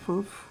power off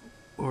of,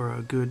 or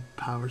a good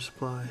power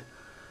supply,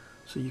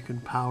 so you can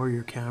power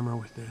your camera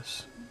with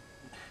this.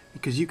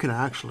 Because you can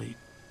actually,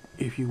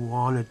 if you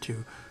wanted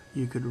to,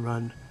 you could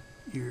run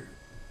your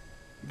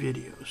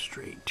video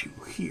straight to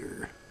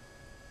here.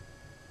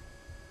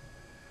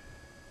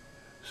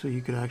 So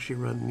you could actually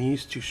run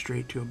these two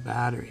straight to a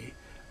battery,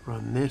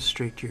 run this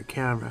straight to your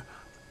camera,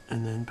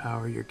 and then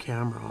power your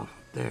camera off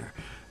there.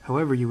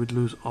 However, you would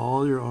lose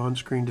all your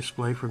on-screen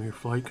display from your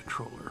flight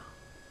controller.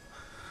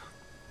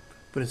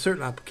 But in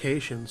certain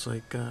applications,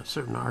 like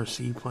certain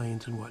RC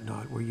planes and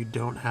whatnot, where you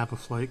don't have a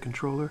flight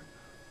controller,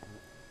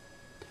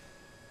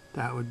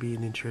 that would be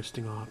an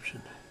interesting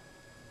option.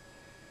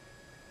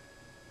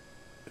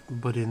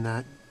 But in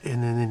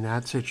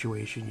that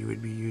situation, you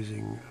would be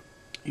using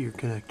your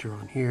connector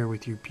on here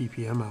with your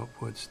PPM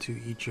outputs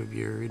to each of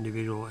your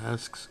individual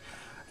ESCs,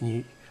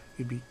 and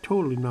you'd be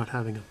totally not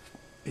having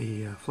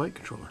a flight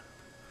controller,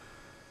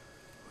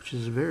 which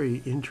is a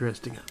very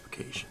interesting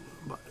application.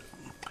 But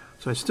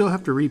so I still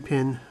have to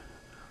repin,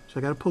 so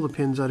I got to pull the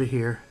pins out of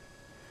here.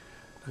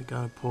 I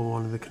got to pull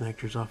one of the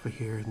connectors off of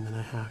here, and then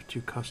I have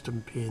to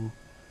custom pin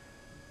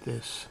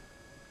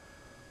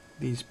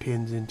these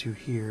pins into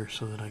here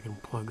so that I can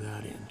plug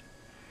that in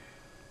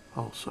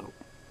also.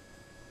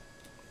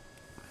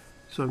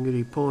 So I'm going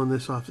to be pulling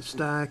this off the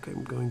stack.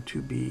 I'm going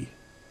to be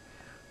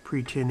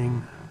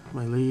pre-tinning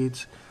my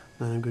leads.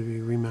 Then I'm going to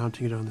be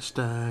remounting it on the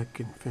stack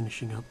and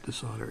finishing up the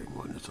soldering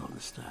when it's on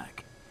the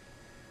stack.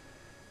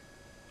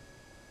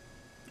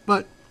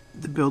 But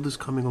the build is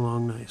coming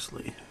along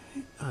nicely.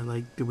 I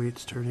like the way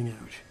it's turning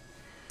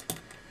out.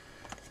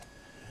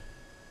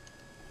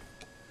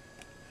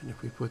 And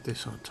if we put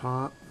this on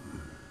top,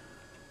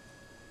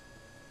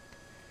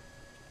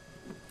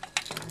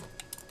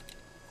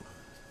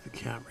 the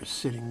camera is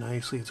sitting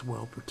nicely, it's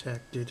well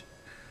protected.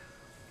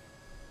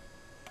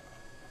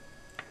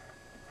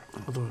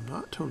 Although I'm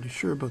not totally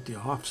sure about the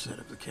offset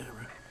of the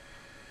camera.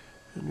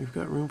 And we've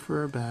got room for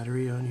our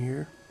battery on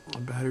here.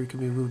 Our battery can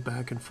be moved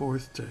back and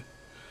forth to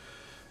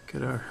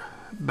get our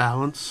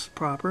balance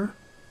proper.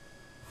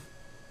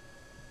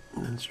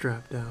 And then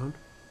strap down.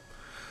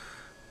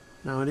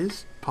 Now it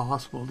is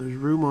possible, there's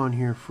room on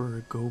here for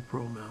a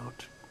GoPro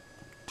mount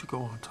to go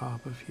on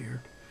top of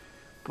here,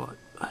 but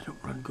I don't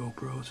run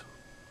GoPros,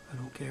 I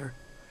don't care.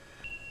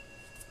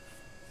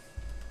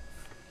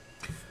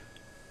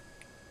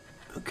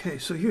 Okay,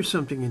 so here's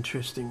something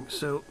interesting.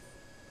 So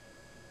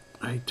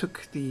I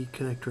took the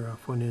connector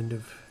off one end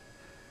of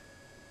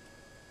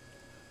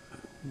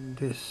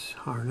this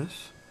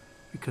harness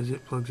because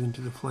it plugs into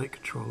the flight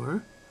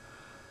controller,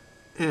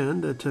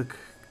 and I took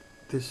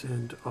this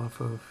end off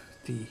of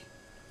the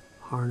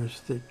harness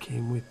that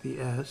came with the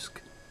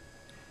ESC,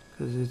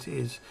 because it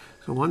is,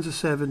 so one's a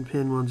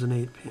 7-pin, one's an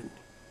 8-pin,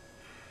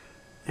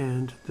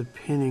 and the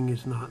pinning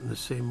is not in the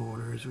same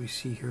order as we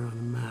see here on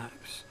the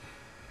maps.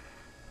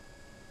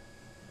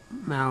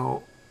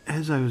 Now,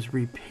 as I was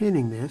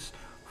repinning this,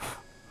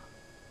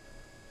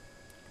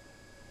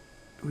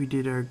 we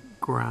did our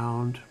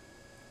ground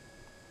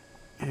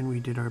and we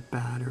did our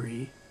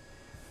battery,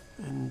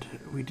 and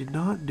we did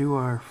not do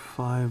our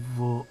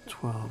 5-volt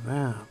 12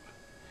 amp.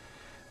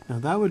 Now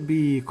that would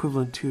be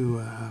equivalent to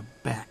a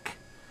Beck,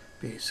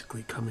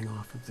 basically, coming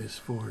off of this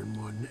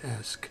 4-in-1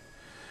 ESC.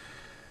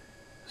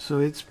 So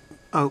it's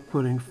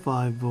outputting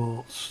 5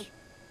 volts,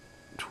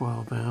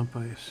 12 amp,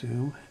 I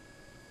assume,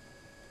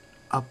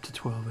 up to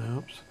 12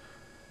 amps.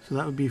 So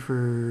that would be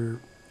for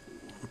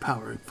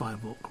powering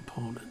 5-volt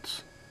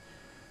components.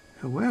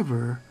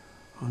 However,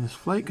 on this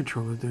flight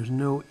controller, there's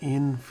no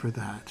in for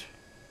that.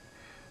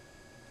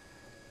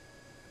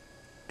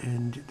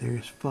 And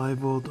there's 5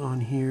 volt on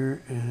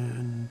here,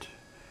 and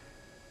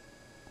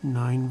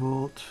 9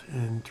 volt,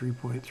 and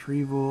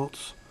 3.3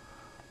 volts.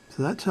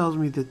 So that tells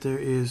me that there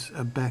is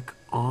a Beck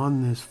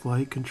on this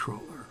flight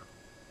controller.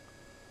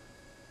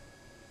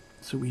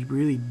 So we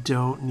really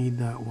don't need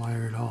that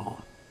wire at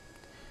all.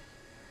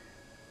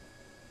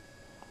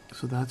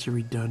 So that's a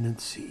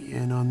redundancy.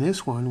 And on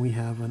this one we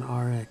have an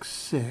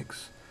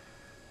RX6,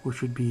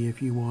 which would be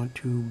if you want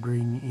to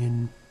bring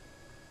in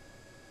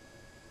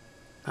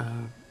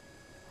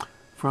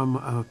from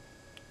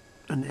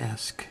an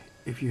ESC,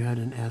 if you had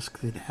an ESC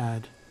that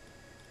had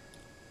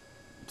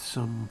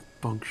some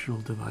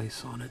functional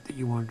device on it that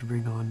you wanted to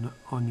bring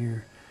on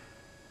your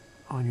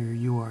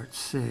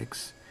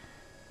UART6.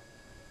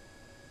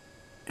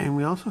 And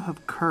we also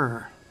have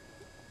Kerr.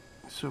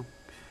 So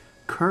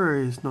Kerr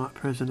is not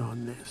present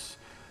on this.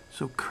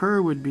 So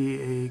Kerr would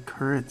be a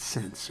current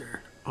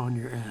sensor on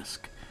your ESC.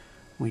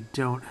 We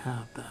don't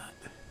have that.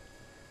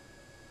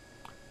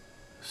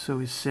 So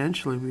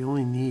essentially we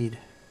only need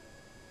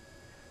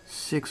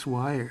 6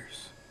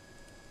 wires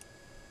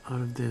out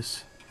of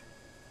this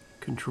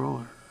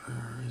controller.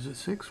 Or is it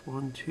 6?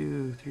 1,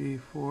 2, 3,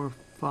 4,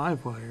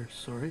 5 wires,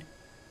 sorry.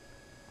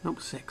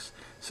 Nope, 6.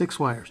 6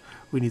 wires.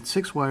 We need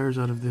 6 wires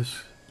out of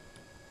this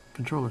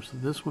controller. So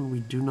this one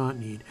we do not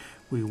need.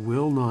 We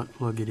will not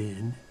plug it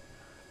in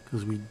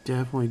because we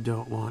definitely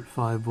don't want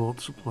 5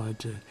 volts supplied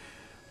to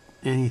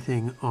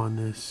anything on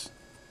this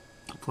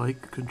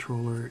flight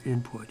controller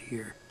input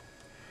here.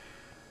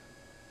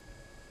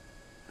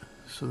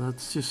 So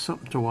that's just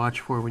something to watch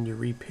for when you're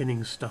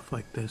repinning stuff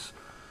like this.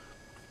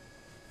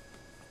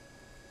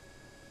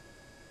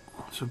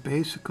 So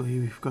basically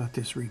we've got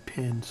this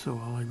repin, so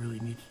all I really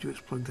need to do is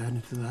plug that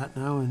into that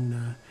now,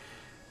 and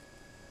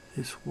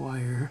this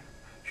wire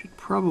should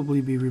probably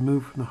be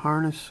removed from the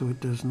harness so it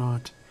does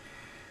not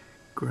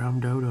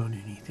ground out on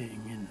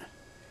anything. And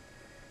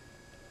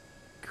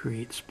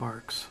create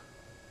sparks,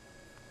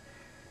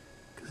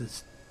 because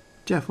it's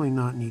definitely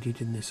not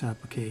needed in this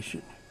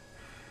application.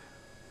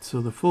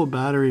 So the full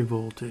battery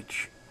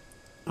voltage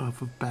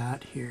off of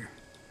BAT here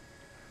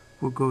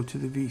will go to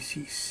the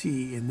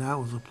VCC, and that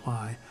will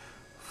apply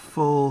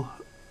full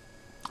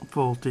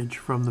voltage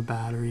from the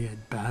battery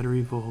at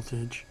battery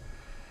voltage,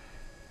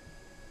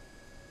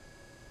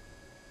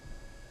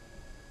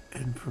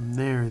 and from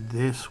there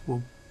this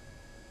will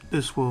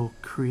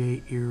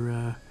create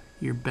your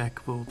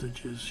Beck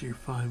voltages, your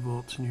 5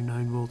 volts and your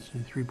 9 volts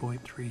and your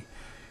 3.3.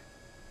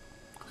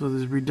 So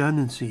there's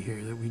redundancy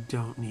here that we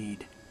don't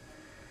need.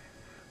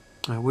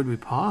 Now, it would be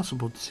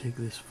possible to take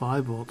this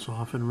 5 volts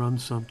off and run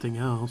something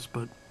else,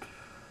 but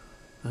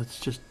that's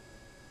just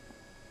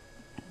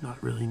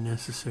not really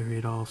necessary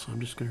at all, so I'm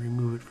just going to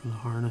remove it from the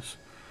harness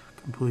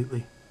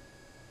completely.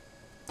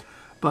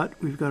 But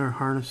we've got our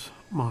harness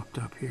mocked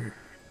up here,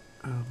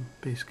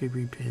 basically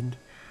repinned.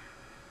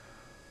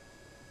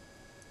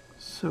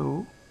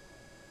 So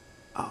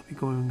I'll be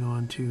going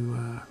on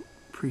to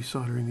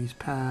pre-soldering these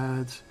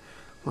pads,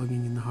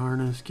 plugging in the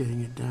harness,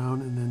 getting it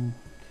down, and then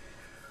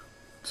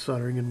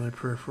soldering in my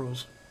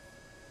peripherals.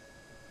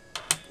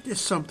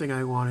 Just something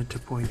I wanted to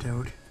point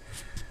out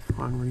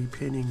on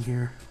repinning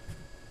here.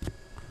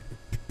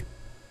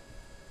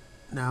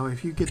 Now,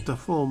 if you get the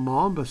full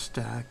Mamba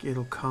stack,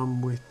 it'll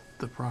come with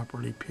the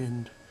properly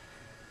pinned.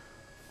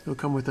 It'll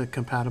come with a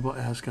compatible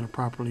ESC and a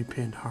properly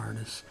pinned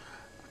harness.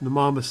 The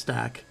Mamba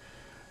stack,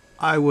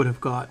 I would have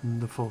gotten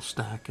the full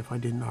stack if I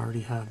didn't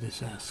already have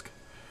this ESC.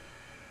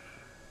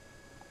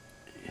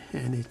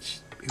 And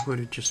it would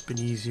have just been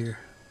easier.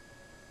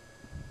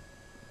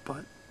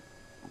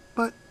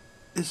 But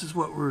this is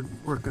what we're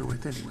working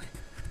with anyway.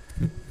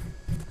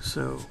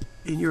 So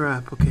in your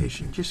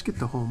application, just get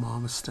the whole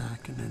Mamba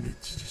stack, and then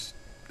it's just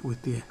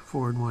with the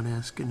 4-in-1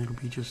 ESC, and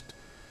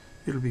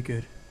it'll be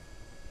good.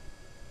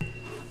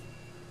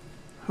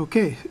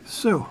 Okay,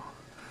 so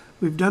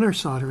we've done our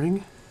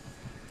soldering.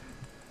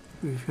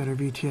 We've got our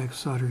VTX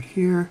soldered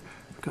here.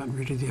 We've gotten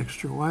rid of the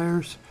extra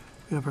wires.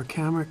 We have our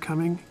camera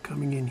coming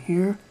in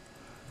here.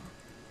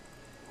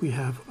 We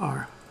have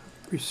our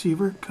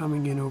receiver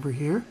coming in over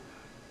here.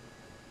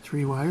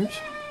 3 wires.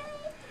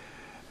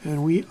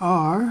 And we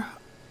are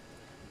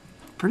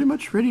pretty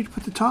much ready to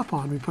put the top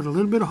on. We put a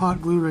little bit of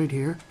hot glue right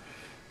here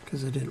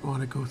because I didn't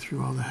want to go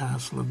through all the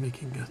hassle of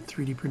making a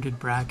 3D printed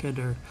bracket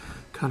or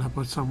come up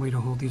with some way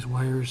to hold these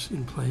wires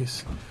in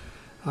place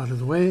out of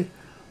the way.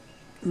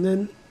 And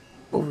then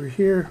over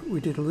here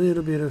we did a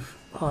little bit of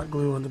hot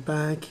glue on the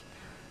back.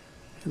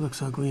 It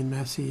looks ugly and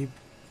messy,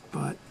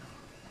 but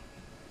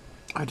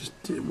I just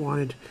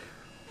wanted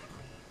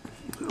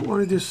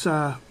this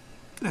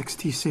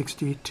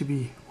XT60 to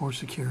be more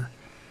secure.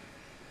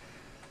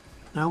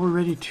 Now we're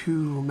ready to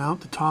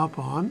mount the top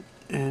on,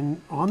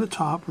 and on the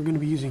top we're going to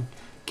be using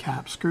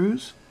cap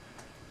screws,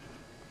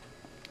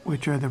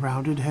 which are the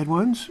rounded head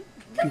ones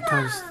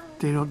because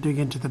they don't dig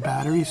into the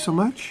battery so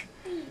much.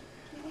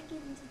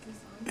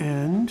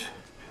 And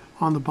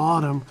on the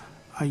bottom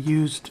I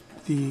used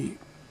the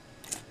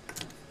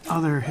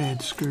other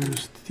head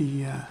screws,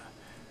 I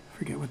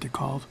forget what they're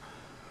called,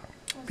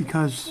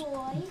 because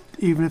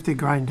even if they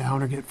grind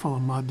down or get full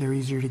of mud, they're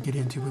easier to get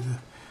into with a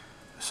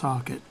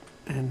socket.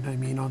 And I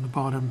mean, on the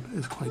bottom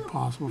it's quite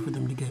possible for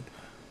them to get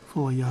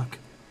full of yuck.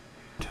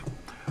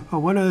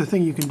 One other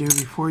thing you can do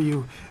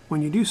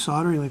when you do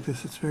soldering like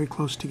this, it's very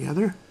close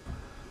together.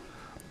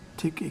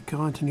 Take a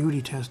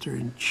continuity tester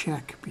and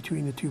check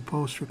between the 2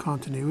 posts for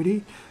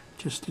continuity,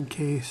 just in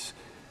case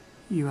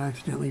you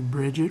accidentally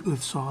bridge it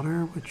with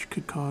solder, which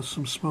could cause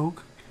some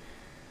smoke.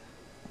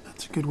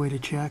 That's a good way to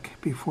check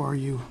before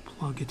you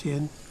plug it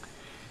in.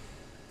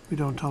 We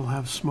don't all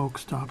have smoke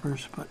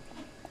stoppers, but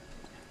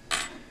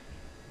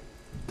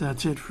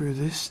that's it for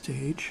this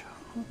stage.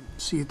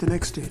 See you at the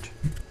next stage.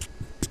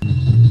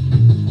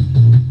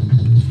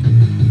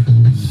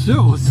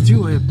 So let's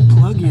do a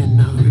plug-in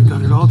now that we've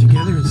got it all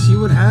together and see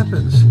what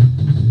happens.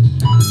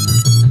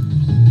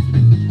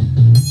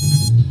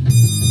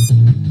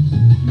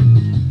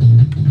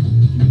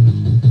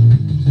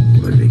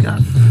 What do we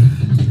got?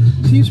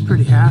 Seems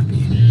pretty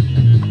happy.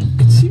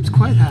 It seems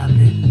quite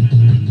happy.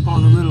 All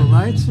the little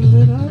lights are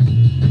lit up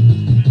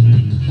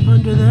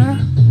under there.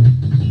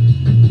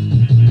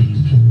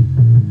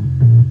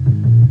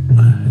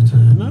 It's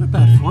not a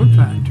bad form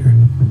factor.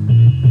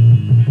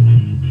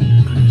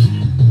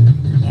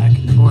 Back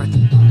and forth.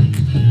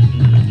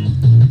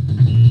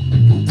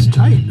 It's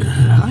tight. I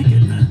like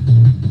it. I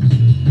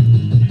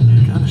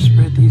gotta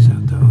spread these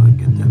out though and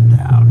get them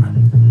down.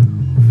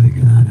 We'll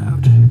figure that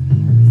out.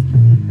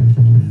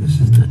 This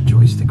is the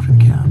joystick for the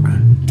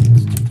camera.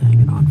 It's just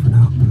hanging on for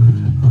now.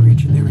 I'll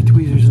reach in there with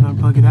tweezers and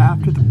unplug it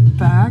after the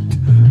fact.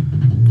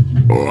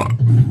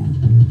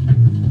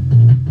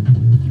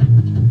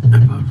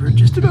 We're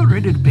just about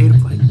ready to beta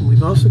flight. And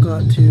we've also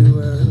got to,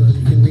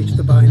 you can reach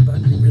the bind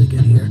button really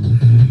good here.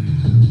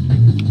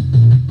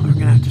 We're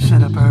going to have to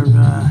set up our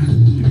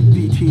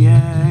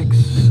VTX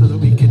so that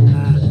we can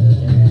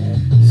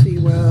see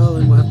well,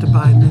 and we'll have to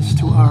bind this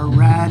to our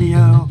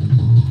radio.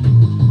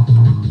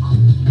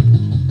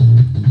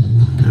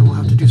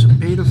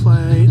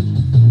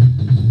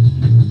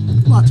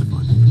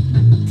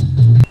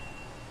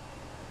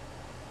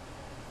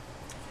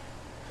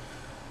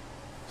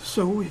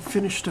 So we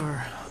finished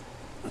our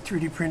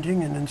 3D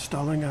printing and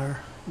installing our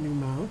new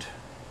mount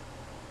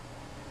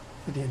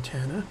for the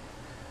antenna.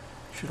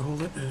 Should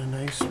hold it in a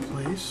nice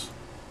place.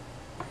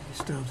 We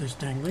still have this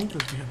dangling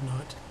because we have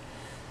not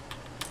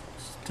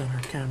done our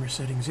camera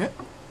settings yet.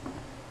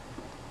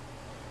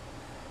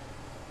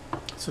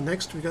 So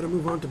next we got to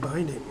move on to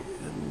binding,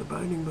 and the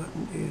binding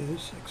button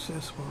is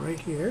accessible right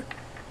here.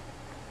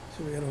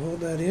 So we got to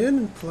hold that in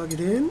and plug it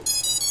in.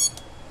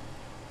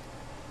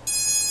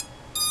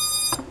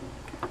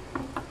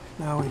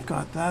 Now we've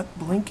got that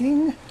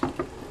blinking.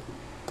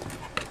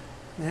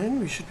 Then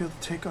we should be able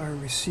to take our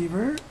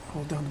receiver,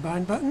 hold down the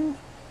bind button,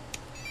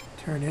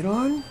 turn it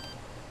on.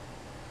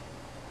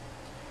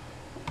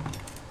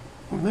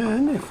 And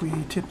then if we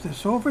tip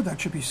this over,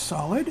 that should be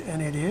solid,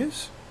 and it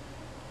is.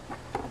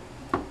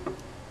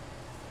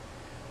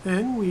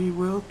 Then we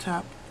will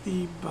tap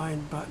the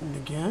bind button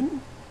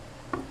again.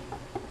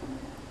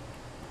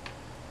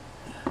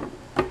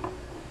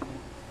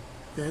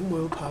 Then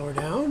we'll power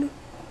down.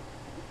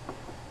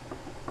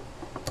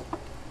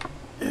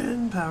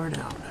 And power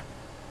down.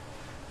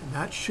 And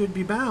that should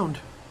be bound.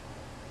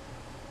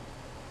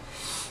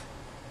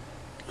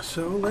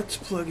 So let's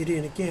plug it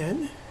in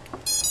again.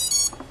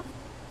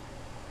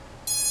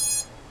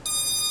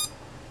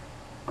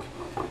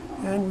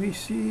 And we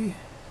see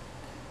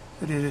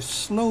that it is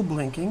slow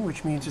blinking,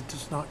 which means it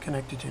is not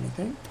connected to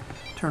anything.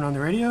 Turn on the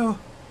radio,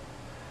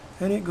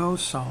 and it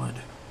goes solid.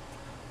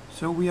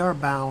 So we are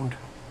bound.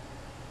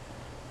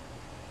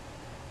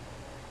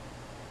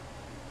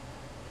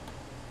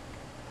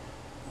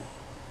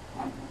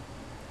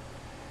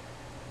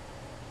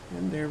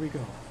 And there we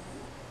go.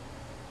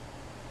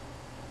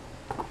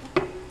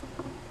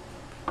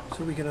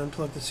 So we can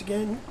unplug this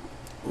again.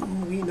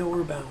 We know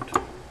we're bound.